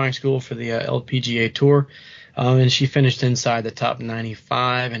qualifying school for the LPGA Tour, and she finished inside the top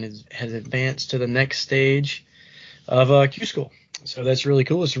 95 and has advanced to the next stage of Q school. So that's really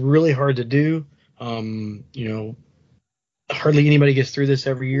cool. It's really hard to do. Hardly anybody gets through this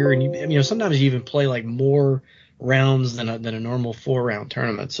every year, and sometimes you even play like more rounds than a normal 4-round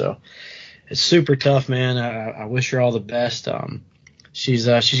tournament. So it's super tough, man. I wish her all the best. She's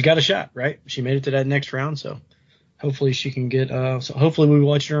got a shot, right? She made it to that next round, so hopefully she can get. So hopefully we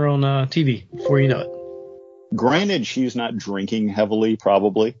watch her on TV before you know it. Granted, she's not drinking heavily,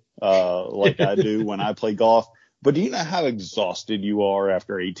 probably like I do when I play golf. But do you know how exhausted you are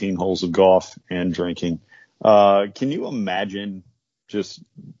after 18 holes of golf and drinking? Can you imagine just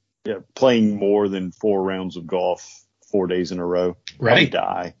playing more than 4 rounds of golf 4 days in a row? Right. I'd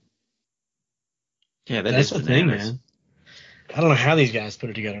die. Yeah, That's the thing, man. I don't know how these guys put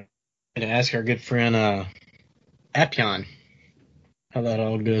it together. And ask our good friend Appian how that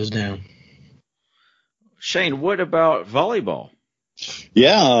all goes down. Shane, what about volleyball?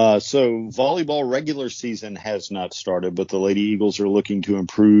 Yeah, so volleyball regular season has not started, but the Lady Eagles are looking to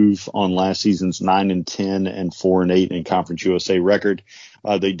improve on last season's 9-10 and 4-8 in Conference USA record.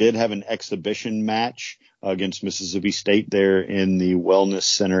 They did have an exhibition match against Mississippi State there in the Wellness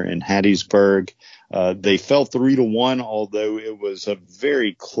Center in Hattiesburg. They fell 3-1, although it was a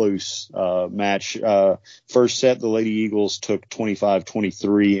very close match. First set, the Lady Eagles took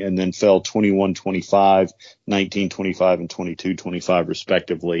 25-23 and then fell 21-25, 19-25, and 22-25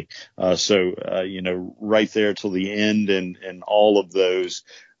 respectively. So right there till the end and all of those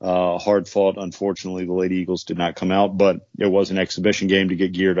hard fought. Unfortunately, the Lady Eagles did not come out, but it was an exhibition game to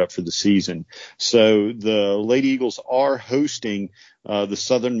get geared up for the season. So the Lady Eagles are hosting the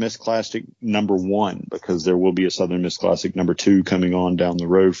Southern Miss Classic number 1, because there will be a Southern Miss Classic number 2 coming on down the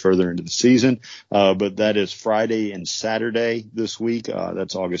road further into the season. But that is Friday and Saturday this week.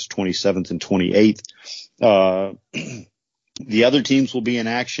 That's August 27th and 28th. The other teams will be in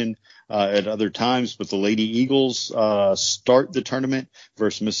action at other times, but the Lady Eagles start the tournament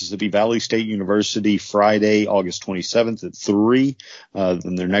versus Mississippi Valley State University Friday, August 27th at 3.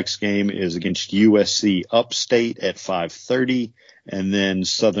 Then their next game is against USC Upstate at 5:30, and then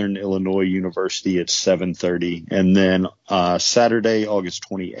Southern Illinois University at 7:30. And then Saturday, August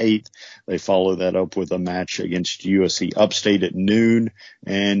 28th, they follow that up with a match against USC Upstate at noon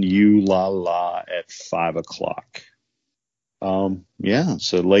and ULA at 5 o'clock.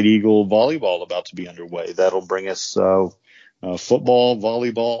 So Lady Eagle volleyball about to be underway. That'll bring us football,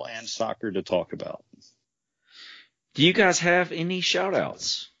 volleyball, and soccer to talk about. Do you guys have any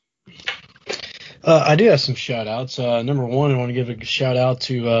shout-outs? I do have some shout-outs. Number one, I want to give a shout-out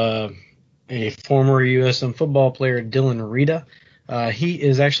to a former USM football player, Dylan Rita. He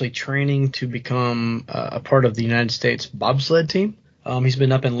is actually training to become a part of the United States bobsled team. He's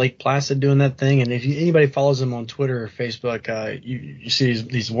been up in Lake Placid doing that thing, and if anybody follows him on Twitter or Facebook, you see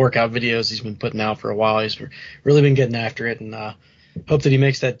these workout videos he's been putting out for a while. He's really been getting after it, and hope that he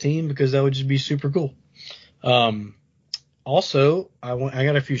makes that team, because that would just be super cool. Also, I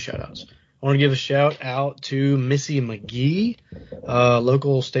got a few shout-outs. I want to give a shout-out to Missy McGee,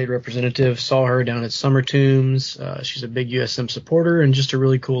 local state representative. Saw her down at Summer Tombs. She's a big USM supporter and just a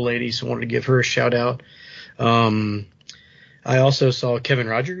really cool lady, so I wanted to give her a shout-out. I also saw Kevin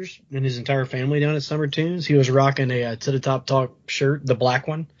Rogers and his entire family down at Summer Tunes. He was rocking a To the Top Talk shirt, the black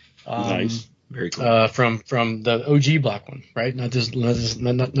one. Nice. Very cool. From the OG black one, right? Not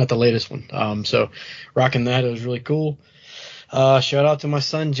the latest one. So rocking that. It was really cool. Shout out to my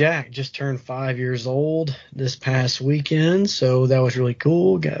son Jack. Just turned 5 years old this past weekend, so that was really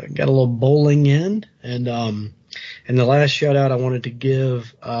cool. Got a little bowling in, and the last shout out I wanted to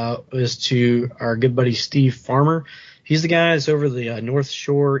give is to our good buddy Steve Farmer. He's the guy that's over the North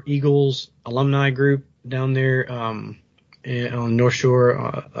Shore Eagles alumni group down there on North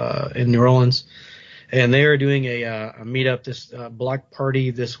Shore in New Orleans. And they are doing a meetup, this block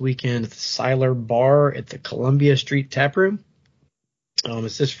party this weekend at the Siler Bar at the Columbia Street Tap Room.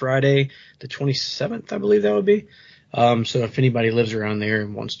 It's this Friday, the 27th, I believe that would be. So if anybody lives around there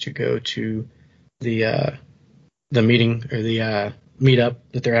and wants to go to the meeting or the meetup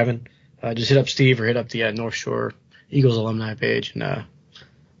that they're having, just hit up Steve or hit up the North Shore Eagles alumni page and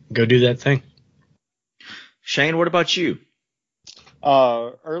go do that thing. Shane, what about you?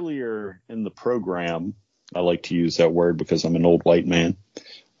 Earlier in the program, I like to use that word because I'm an old white man.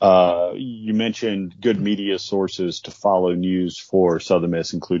 You mentioned good media sources to follow news for Southern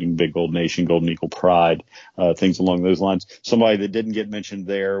Miss, including Big Gold Nation, Golden Eagle Pride, things along those lines. Somebody that didn't get mentioned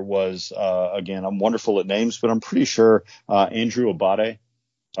there was, again, I'm wonderful at names, but I'm pretty sure Andrew Abate.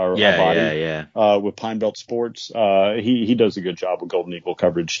 With Pine Belt Sports. He does a good job with Golden Eagle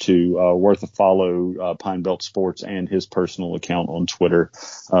coverage too. Worth a follow, Pine Belt Sports and his personal account on Twitter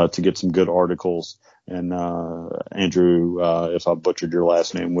to get some good articles. And Andrew, if I butchered your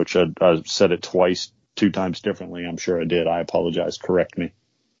last name, which I said it two times differently, I'm sure I did. I apologize. Correct me.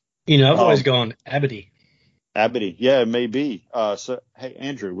 I've always gone Abity. Abity. Yeah, it may be. So, hey,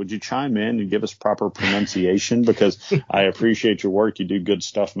 Andrew, would you chime in and give us proper pronunciation? Because I appreciate your work. You do good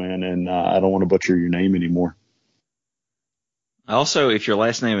stuff, man, and I don't want to butcher your name anymore. Also, if your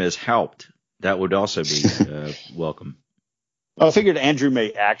last name is Haupt, that would also be welcome. I figured Andrew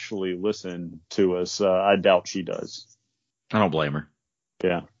may actually listen to us. I doubt she does. I don't blame her.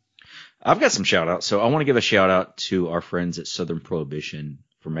 Yeah. I've got some shout-outs. So I want to give a shout-out to our friends at Southern Prohibition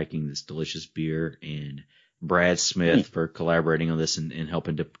for making this delicious beer, and Brad Smith for collaborating on this and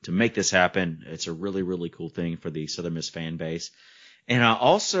helping to make this happen. It's a really, really cool thing for the Southern Miss fan base. And I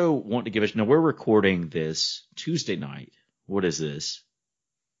also want to give now we're recording this Tuesday night. What is this?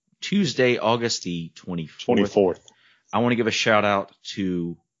 Tuesday, August the 24th. I want to give a shout out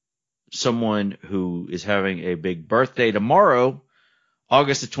to someone who is having a big birthday tomorrow,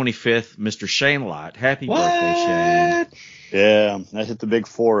 August the 25th, Mr. Shane Lott. Happy birthday, Shane. Yeah, I hit the big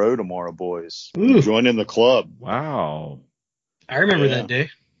 4-0 tomorrow, boys. Ooh. Joining the club. Wow. I remember that day.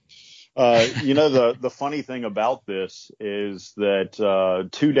 The funny thing about this is that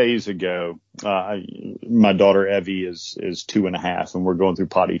 2 days ago, my daughter Evie is 2.5, and we're going through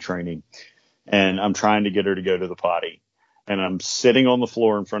potty training, and I'm trying to get her to go to the potty, and I'm sitting on the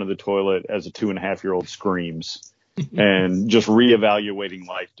floor in front of the toilet as a 2.5-year-old screams. And just reevaluating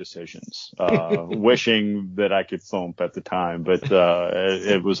life decisions, wishing that I could thump at the time, but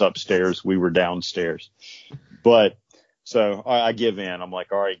it was upstairs. We were downstairs. But so I give in. I'm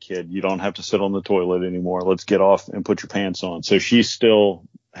like, all right, kid, you don't have to sit on the toilet anymore. Let's get off and put your pants on. So she's still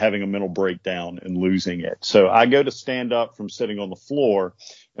having a mental breakdown and losing it. So I go to stand up from sitting on the floor,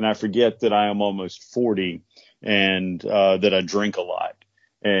 and I forget that I am almost 40 and that I drink a lot.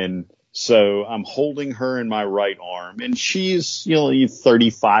 And so I'm holding her in my right arm, and she's,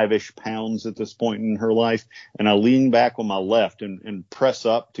 35-ish pounds at this point in her life. And I lean back on my left and press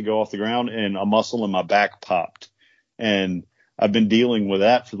up to go off the ground, and a muscle in my back popped. And I've been dealing with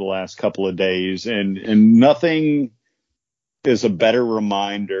that for the last couple of days, and nothing is a better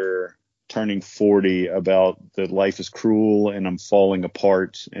reminder turning 40 about that life is cruel and I'm falling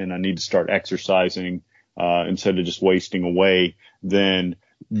apart and I need to start exercising instead of just wasting away than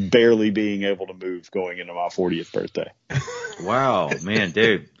barely being able to move going into my 40th birthday. Wow, man,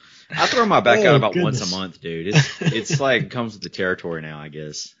 dude. I throw my back out about goodness. once a month, dude. It's like comes with the territory now, I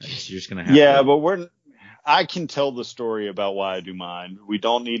guess. You're just gonna have to. But I can tell the story about why I do mine. We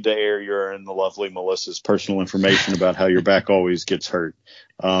don't need to air your and the lovely Melissa's personal information about how your back always gets hurt.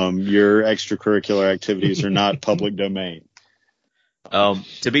 Your extracurricular activities are not public domain.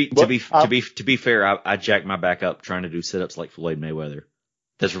 To be fair, I jacked my back up trying to do sit-ups like Floyd Mayweather.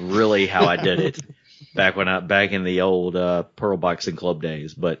 That's really how I did it back in the old Pearl Boxing Club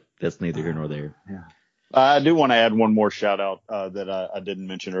days. But that's neither here nor there. Yeah. I do want to add one more shout out that I didn't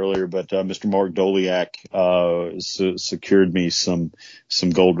mention earlier, but Mr. Mark Doliak secured me some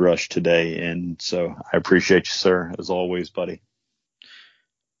Gold Rush today, and so I appreciate you, sir, as always, buddy.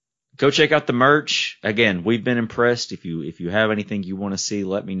 Go check out the merch. Again, we've been impressed. If you have anything you want to see,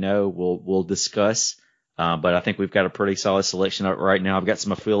 let me know. We'll discuss. But I think we've got a pretty solid selection right now. I've got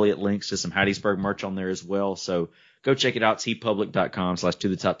some affiliate links to some Hattiesburg merch on there as well. So go check it out,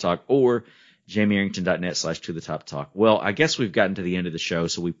 tpublic.com/ToTheTopTalk or JamieArrington.net/ToTheTopTalk. Well, I guess we've gotten to the end of the show,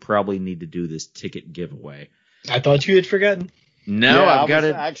 so we probably need to do this ticket giveaway. I thought you had forgotten. No, I've got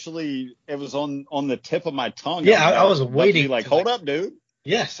it. Actually, it was on the tip of my tongue. Yeah, I was waiting. Hold up, dude.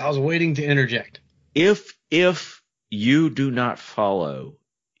 Yes, I was waiting to interject. If you do not follow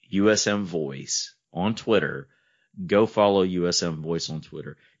USM Voice on Twitter, go follow USM Voice on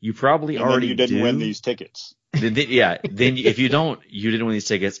Twitter. You probably and already then you didn't win these tickets. Then if you don't, you didn't win these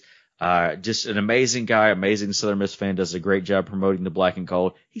tickets. Just an amazing guy, amazing Southern Miss fan, does a great job promoting the Black and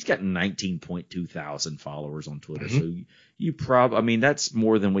Gold. He's got 19.2 thousand followers on Twitter. Mm-hmm. So that's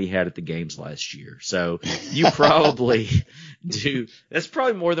more than we had at the games last year. So you probably do. That's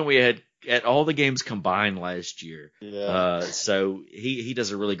probably more than we had at all the games combined last year. Yeah. So he does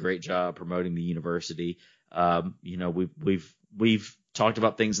a really great job promoting the university. We've talked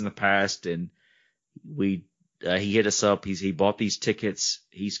about things in the past, and he hit us up. He bought these tickets.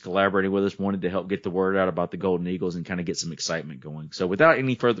 He's collaborating with us, wanted to help get the word out about the Golden Eagles and kind of get some excitement going. So without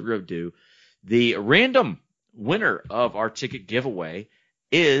any further ado, the random winner of our ticket giveaway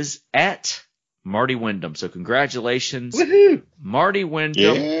is at Marty Wyndham. So congratulations, Woohoo! Marty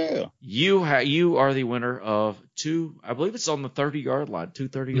Wyndham. Yeah. You are the winner of I believe it's on the 30-yard line,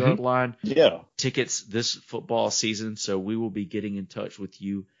 30-yard line tickets this football season. So we will be getting in touch with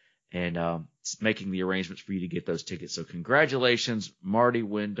you and making the arrangements for you to get those tickets. So congratulations, Marty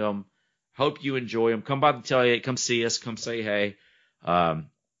Wyndham. Hope you enjoy them. Come by the tailgate. Come see us. Come say hey.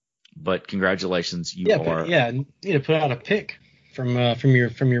 But congratulations, you Yeah, are. you need to put out a pic from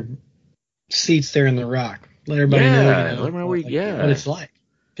your seats there in the Rock. Let everybody know. Let everybody know what it's like.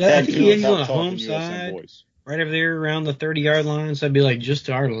 I think he's on the home side, right over there around the 30-yard line. So I'd be like just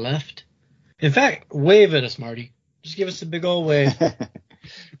to our left. In fact, wave at us, Marty. Just give us a big old wave.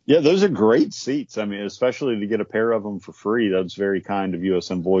 Yeah, those are great seats. I mean, especially to get a pair of them for free. That's very kind of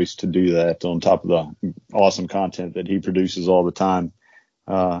USM Voice to do that on top of the awesome content that he produces all the time.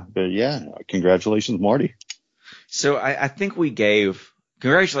 But yeah, congratulations, Marty. So I think we gave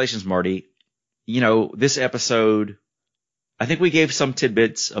congratulations, Marty. You know, this episode, I think we gave some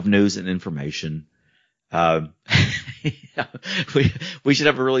tidbits of news and information. We should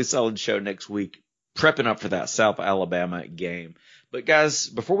have a really solid show next week, prepping up for that South Alabama game. But guys,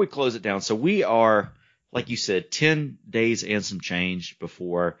 before we close it down, so we are, like you said, 10 days and some change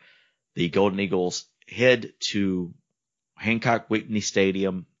before the Golden Eagles head to Hancock Whitney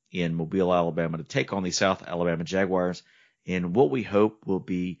Stadium in Mobile, Alabama to take on the South Alabama Jaguars in what we hope will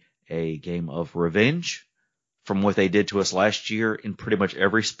be a game of revenge from what they did to us last year in pretty much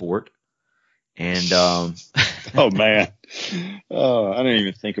every sport. And oh man, I didn't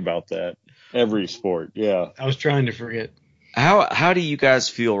even think about that. Every sport, yeah. I was trying to forget. How do you guys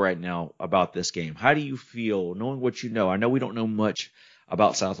feel right now about this game? How do you feel knowing what you know? I know we don't know much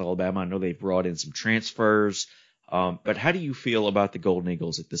about South Alabama. I know they've brought in some transfers, but how do you feel about the Golden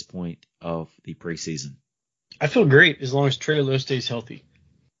Eagles at this point of the preseason? I feel great as long as Trey Lowe stays healthy.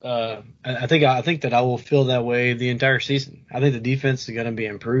 I think that I will feel that way the entire season. I think the defense is going to be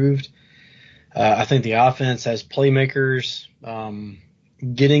improved. I think the offense has playmakers.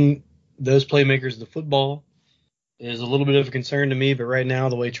 Getting those playmakers the football is a little bit of a concern to me, but right now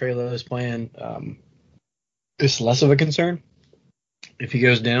the way Trey Lowe is playing, it's less of a concern. If he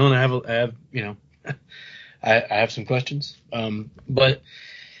goes down, I have some questions. But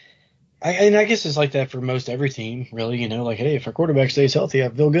I guess it's like that for most every team, really. You know, like, hey, if our quarterback stays healthy, I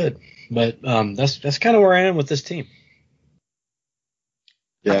feel good. But that's kind of where I am with this team.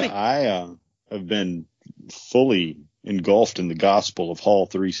 Yeah, I have been fully engulfed in the gospel of Hall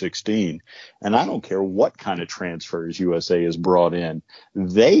 316, and I don't care what kind of transfers USA has brought in.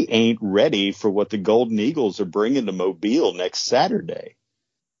 They ain't ready for what the Golden Eagles are bringing to Mobile next Saturday.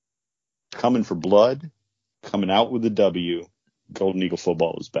 Coming for blood, coming out with a W. Golden Eagle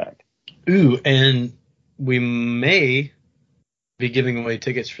football is back. Ooh, and we may be giving away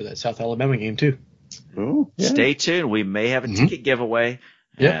tickets for that South Alabama game too. Ooh, yeah. Stay tuned. We may have a ticket giveaway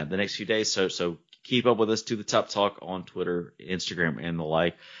the next few days. So keep up with us to the Top Talk on Twitter, Instagram, and the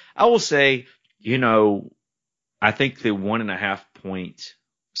like. I will say, you know, I think the 1.5 point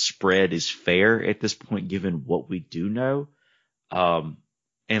spread is fair at this point, given what we do know.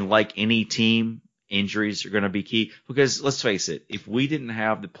 And like any team, injuries are going to be key because let's face it, if we didn't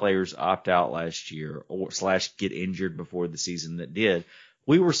have the players opt out last year or / get injured before the season that did,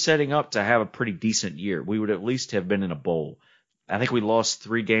 we were setting up to have a pretty decent year. We would at least have been in a bowl. I think we lost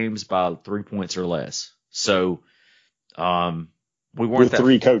 3 games by 3 points or less. So, we weren't with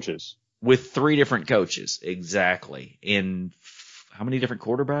 3 coaches. With 3 different coaches. Exactly. In how many different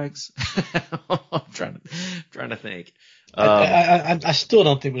quarterbacks? I'm trying to think. I still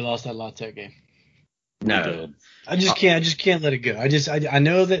don't think we lost that La Tech game. No. I just can't let it go. I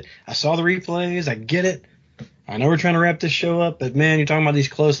know that I saw the replays. I get it. I know we're trying to wrap this show up, but man, you're talking about these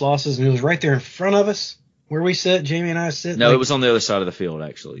close losses, and it was right there in front of us where we sit. Jamie and I sit. No, it was on the other side of the field,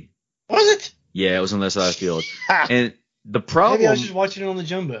 actually. Was it? Yeah, it was on the other side of the field. And the problem. Maybe I was just watching it on the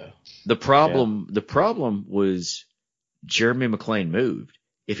jumbo. The problem was Jeremy McClain moved.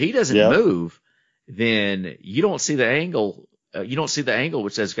 If he doesn't move, then you don't see the angle. You don't see the angle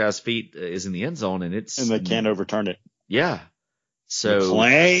which says guy's feet is in the end zone, and they can't overturn it. Yeah. So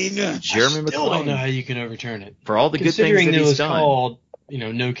Jeremy McClain. I don't know how you can overturn it for all the good things that he's done. Called,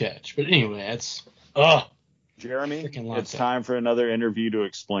 no catch. But anyway, that's Jeremy, it's time for another interview to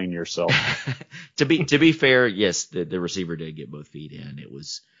explain yourself. To be fair, yes, the receiver did get both feet in.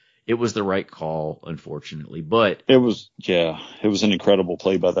 It was the right call, unfortunately, but it was an incredible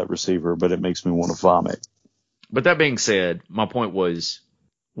play by that receiver, but it makes me want to vomit. But that being said, my point was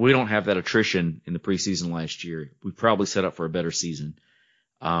we don't have that attrition in the preseason last year. We probably set up for a better season.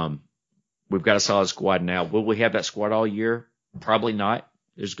 We've got a solid squad now. Will we have that squad all year? Probably not.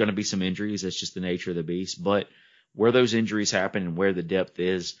 There's going to be some injuries. That's just the nature of the beast. But where those injuries happen and where the depth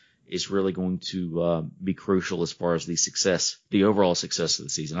is really going to be crucial as far as the overall success of the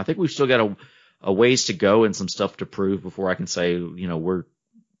season. I think we've still got a ways to go and some stuff to prove before I can say,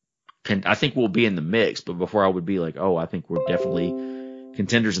 I think we'll be in the mix, but before I would be like, I think we're definitely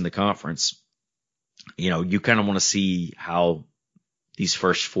contenders in the conference. You kind of want to see how these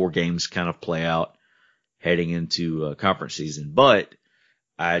first 4 games kind of play out heading into conference season. But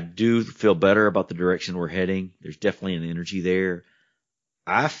I do feel better about the direction we're heading. There's definitely an energy there.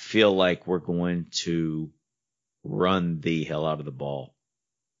 I feel like we're going to run the hell out of the ball.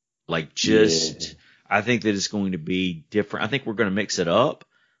 Like I think that it's going to be different. I think we're going to mix it up.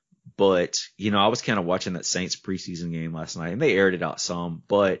 But, I was kind of watching that Saints preseason game last night, and they aired it out some.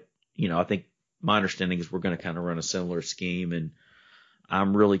 But, I think my understanding is we're going to kind of run a similar scheme, and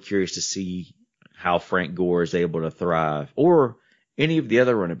I'm really curious to see how Frank Gore is able to thrive, or any of the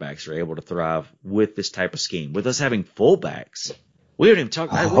other running backs are able to thrive with this type of scheme. With us having fullbacks, we haven't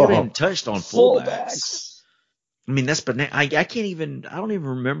even touched on fullbacks. I mean, that's banana. I don't even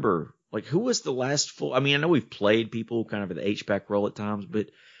remember, like, who was the last full. I mean, I know we've played people kind of at the H-back role at times, but,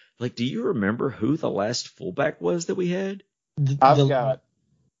 like, do you remember who the last fullback was that we had?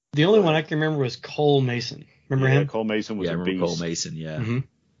 The only one I can remember was Cole Mason. Remember him? Cole Mason was a beast. Cole Mason, yeah. Mm-hmm.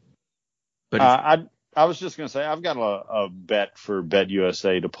 But I was just going to say, I've got a bet for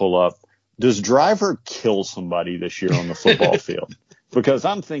BetUSA to pull up. Does Driver kill somebody this year on the football field? Because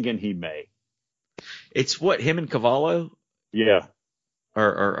I'm thinking he may. It's him and Cavallo? Yeah.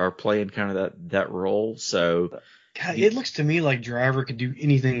 Are playing kind of that role. So God, it looks to me like Driver could do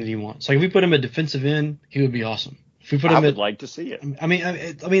anything that he wants. Like, if we put him at defensive end, he would be awesome. If we put him I would like to see it. I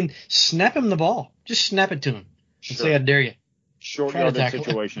mean, snap him the ball. Just snap it to him and say, I dare you. Short yardage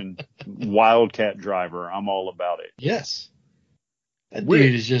situation, wildcat Driver. I'm all about it. Yes. That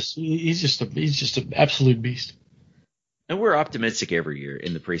dude is he's just an absolute beast. And we're optimistic every year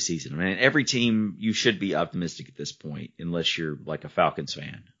in the preseason. I mean, every team, you should be optimistic at this point, unless you're like a Falcons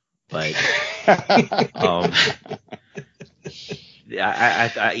fan. But,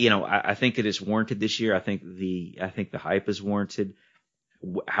 I think it is warranted this year. I think the hype is warranted.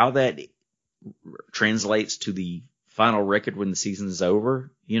 How that translates to the final record when the season is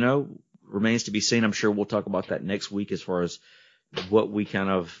over, remains to be seen. I'm sure we'll talk about that next week as far as what we kind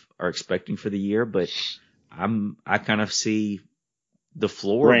of are expecting for the year. But I kind of see the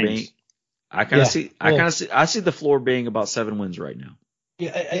floor being. I see the floor being about 7 wins right now.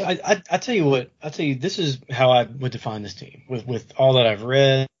 Yeah, I tell you what. This is how I would define this team with all that I've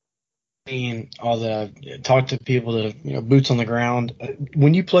read, and all that I've talked to people that have, boots on the ground.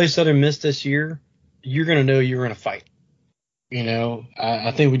 When you play Southern Miss this year, you're going to know you're going to fight.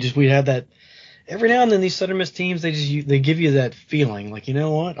 I think we had that every now and then. These Southern Miss teams, they give you that feeling like, you know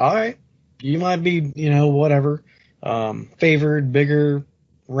what? All right, you might be, whatever, favored, bigger,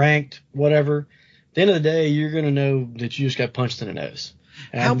 ranked, whatever. At the end of the day, you're going to know that you just got punched in the nose.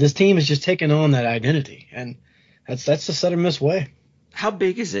 And this team is just taking on that identity, and that's the Southern Miss way. How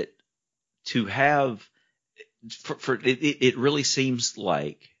big is it to have? It really seems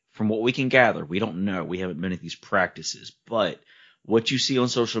like, from what we can gather, we don't know. We haven't been at these practices, but what you see on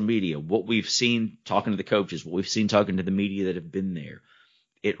social media, what we've seen talking to the coaches, what we've seen talking to the media that have been there,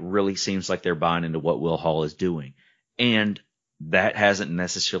 it really seems like they're buying into what Will Hall is doing, and that hasn't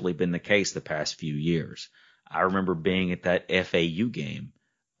necessarily been the case the past few years. I remember being at that FAU game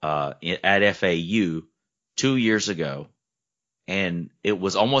at FAU 2 years ago, and it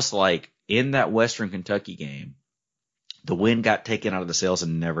was almost like in that Western Kentucky game, the wind got taken out of the sails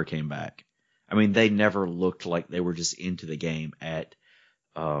and never came back. I mean, they never looked like they were just into the game at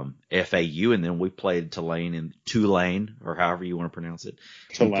FAU, and then we played Tulane, or however you want to pronounce it.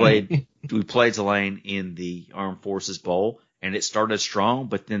 We played Tulane in the Armed Forces Bowl, and it started strong,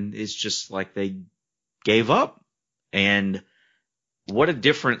 but then it's just like they gave up. And what a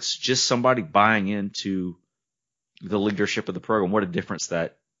difference just somebody buying into the leadership of the program. What a difference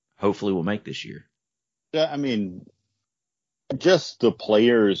that hopefully will make this year. Yeah, I mean, just the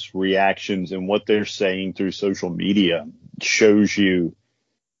players' reactions and what they're saying through social media shows you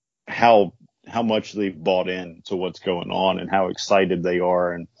how much they've bought into what's going on and how excited they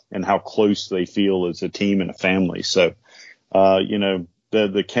are and how close they feel as a team and a family. So,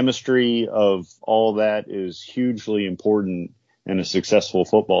 the chemistry of all that is hugely important in a successful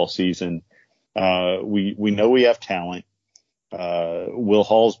football season. We know we have talent. Will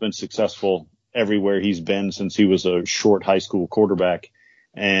Hall's been successful everywhere he's been since he was a short high school quarterback,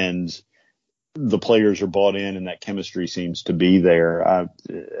 and the players are bought in, and that chemistry seems to be there.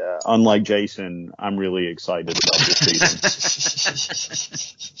 Unlike Jason, I'm really excited about this season.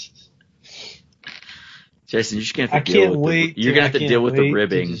 Jason, you're just gonna have to deal with the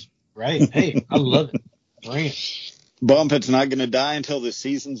ribbing. Right. Hey, I love it. Bring it. Bump, it's not going to die until the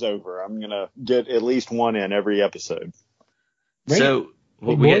season's over. I'm going to get at least one in every episode.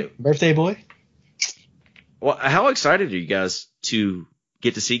 Birthday boy. Well, how excited are you guys to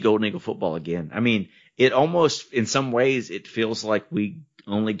get to see Golden Eagle football again? I mean, it almost, in some ways, it feels like we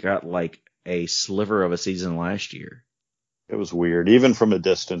only got like a sliver of a season last year. It was weird. Even from a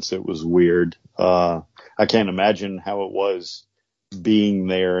distance, it was weird. I can't imagine how it was being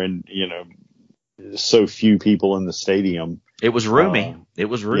there and, you know, so few people in the stadium. It was roomy. It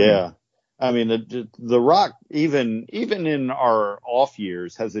was roomy. Yeah. I mean, the Rock, even in our off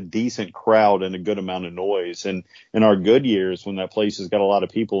years, has a decent crowd and a good amount of noise. And in our good years, when that place has got a lot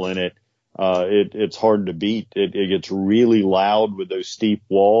of people in it, it's hard to beat. It gets really loud with those steep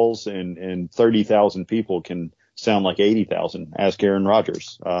walls, and 30,000 people can sound like 80,000. Ask Aaron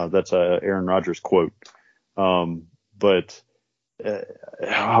Rodgers. That's a Aaron Rodgers quote. Oh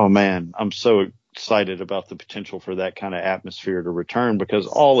man, I'm so excited about the potential for that kind of atmosphere to return, because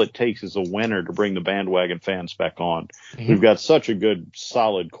all it takes is a winner to bring the bandwagon fans back on. Mm-hmm. We've got such a good,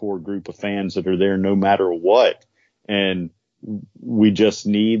 solid core group of fans that are there no matter what. And we just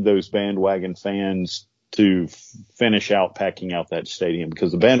need those bandwagon fans to finish out packing out that stadium,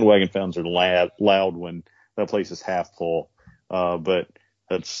 because the bandwagon fans are loud when that place is half full. But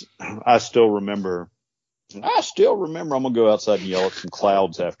I still remember, I'm going to go outside and yell at some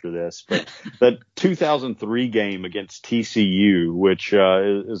clouds after this, but that 2003 game against TCU, which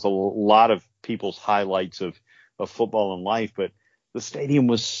is a lot of people's highlights of football and life, but the stadium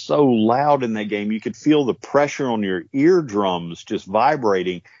was so loud in that game. You could feel the pressure on your eardrums just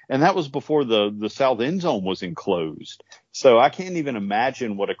vibrating. And that was before the south end zone was enclosed. So I can't even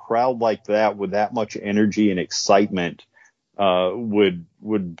imagine what a crowd like that with that much energy and excitement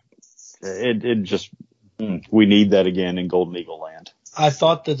we need that again in Golden Eagle land. I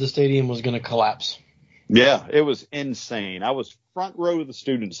thought that the stadium was going to collapse. Yeah, it was insane. I was front row of the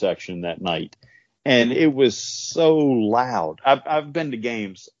student section that night, and it was so loud. I've been to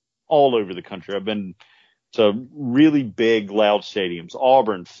games all over the country. I've been to really big, loud stadiums,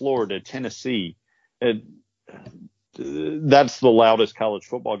 Auburn, Florida, Tennessee. That's the loudest college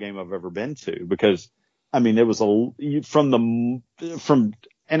football game I've ever been to, because, I mean, it was from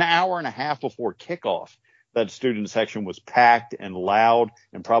an hour and a half before kickoff, that student section was packed and loud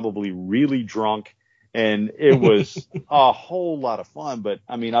and probably really drunk. And it was a whole lot of fun. But,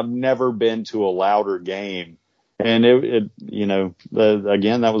 I mean, I've never been to a louder game. And again,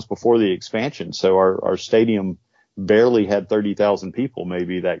 that was before the expansion. So our stadium barely had 30,000 people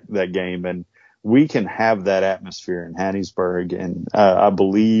maybe that game. And we can have that atmosphere in Hattiesburg. And I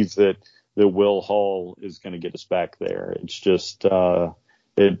believe that Will Hall is going to get us back there. It's just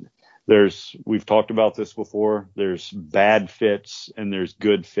we've talked about this before. There's bad fits and there's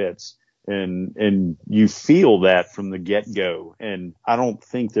good fits, and you feel that from the get-go. And I don't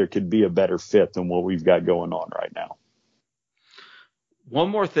think there could be a better fit than what we've got going on right now. One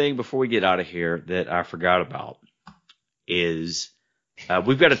more thing before we get out of here that I forgot about is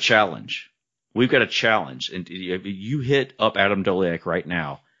we've got a challenge. We've got a challenge, and you hit up Adam Doleac right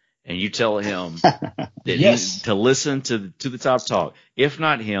now, and you tell him that yes, to listen to the Top Talk. If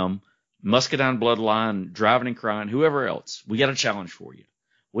not him, Muscadine Bloodline, Driving and Crying, whoever else, we got a challenge for you.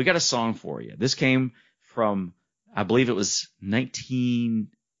 We got a song for you. This came from, I believe it was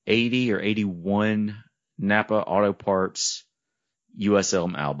 1980 or 81 Napa Auto Parts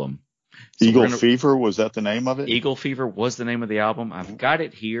USL album. So Eagle Fever, was that the name of it? Eagle Fever was the name of the album. I've got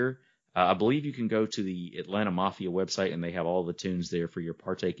it here. I believe you can go to the Atlanta Mafia website, and they have all the tunes there for your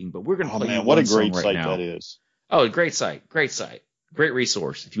partaking. But we're going to play what a great site that is. Oh, great site. Great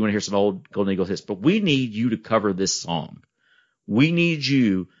resource if you want to hear some old Golden Eagle hits. But we need you to cover this song. We need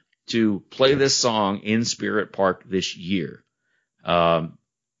you to play this song in Spirit Park this year. I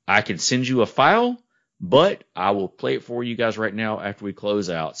can send you a file, but I will play it for you guys right now after we close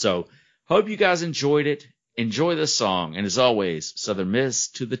out. So hope you guys enjoyed it. Enjoy this song. And as always, Southern Miss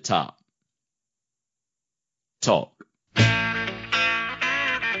to the top. Talk.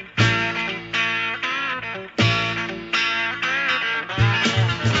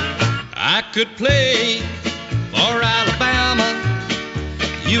 I could play for Alabama,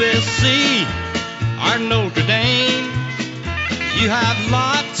 USC, or Notre Dame. You have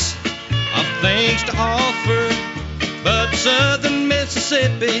lots of things to offer, but Southern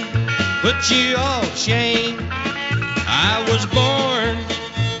Mississippi puts you all to shame. I was born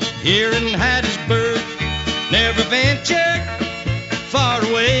here in Hattiesburg, never ventured far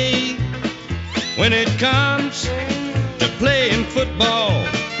away. When it comes to playing football,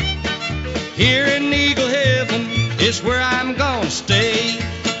 here in Eagle Heaven is where I'm gonna stay.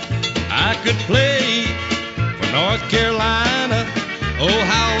 I could play for North Carolina,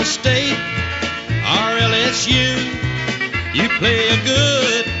 Ohio State, or LSU. You play a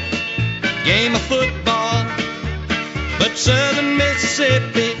good game of football, but Southern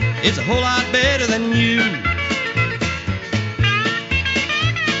Mississippi is a whole lot better than you.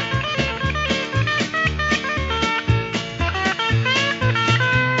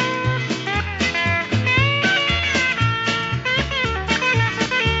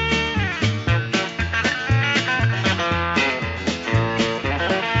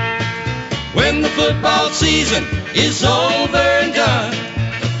 When the football season is over and done,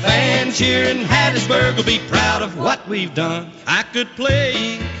 the fans here in Hattiesburg will be proud of what we've done. I could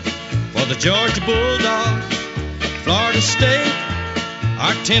play for the Georgia Bulldogs, Florida State,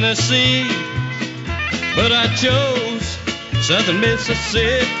 or Tennessee, but I chose Southern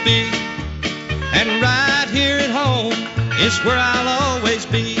Mississippi, and right here at home is where I'll always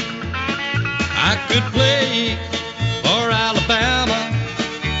be. I could play for Alabama,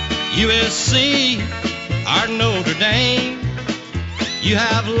 USC, or Notre Dame. You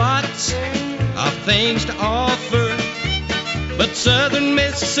have lots of things to offer, but Southern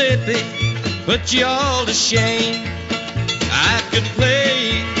Mississippi put you all to shame. I could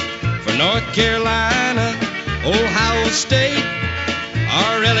play for North Carolina, Ohio State,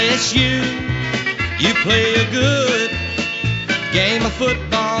 or LSU. You play a good game of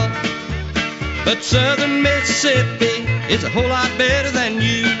football, but Southern Mississippi is a whole lot better than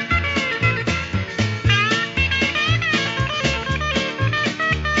you.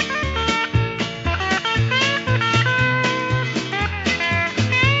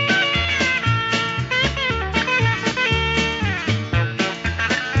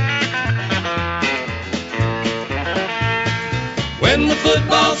 When the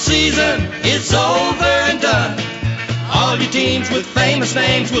football season is over and done, all your teams with famous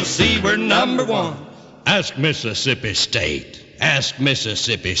names will see we're number one. Ask Mississippi State. Ask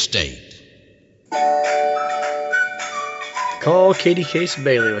Mississippi State. Call Katie Case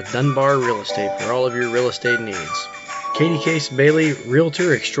Bailey with Dunbar Real Estate for all of your real estate needs. Katie Case Bailey,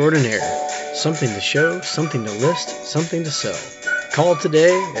 Realtor Extraordinaire. Something to show, something to list, something to sell. Call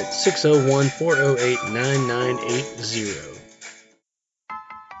today at 601-408-9980.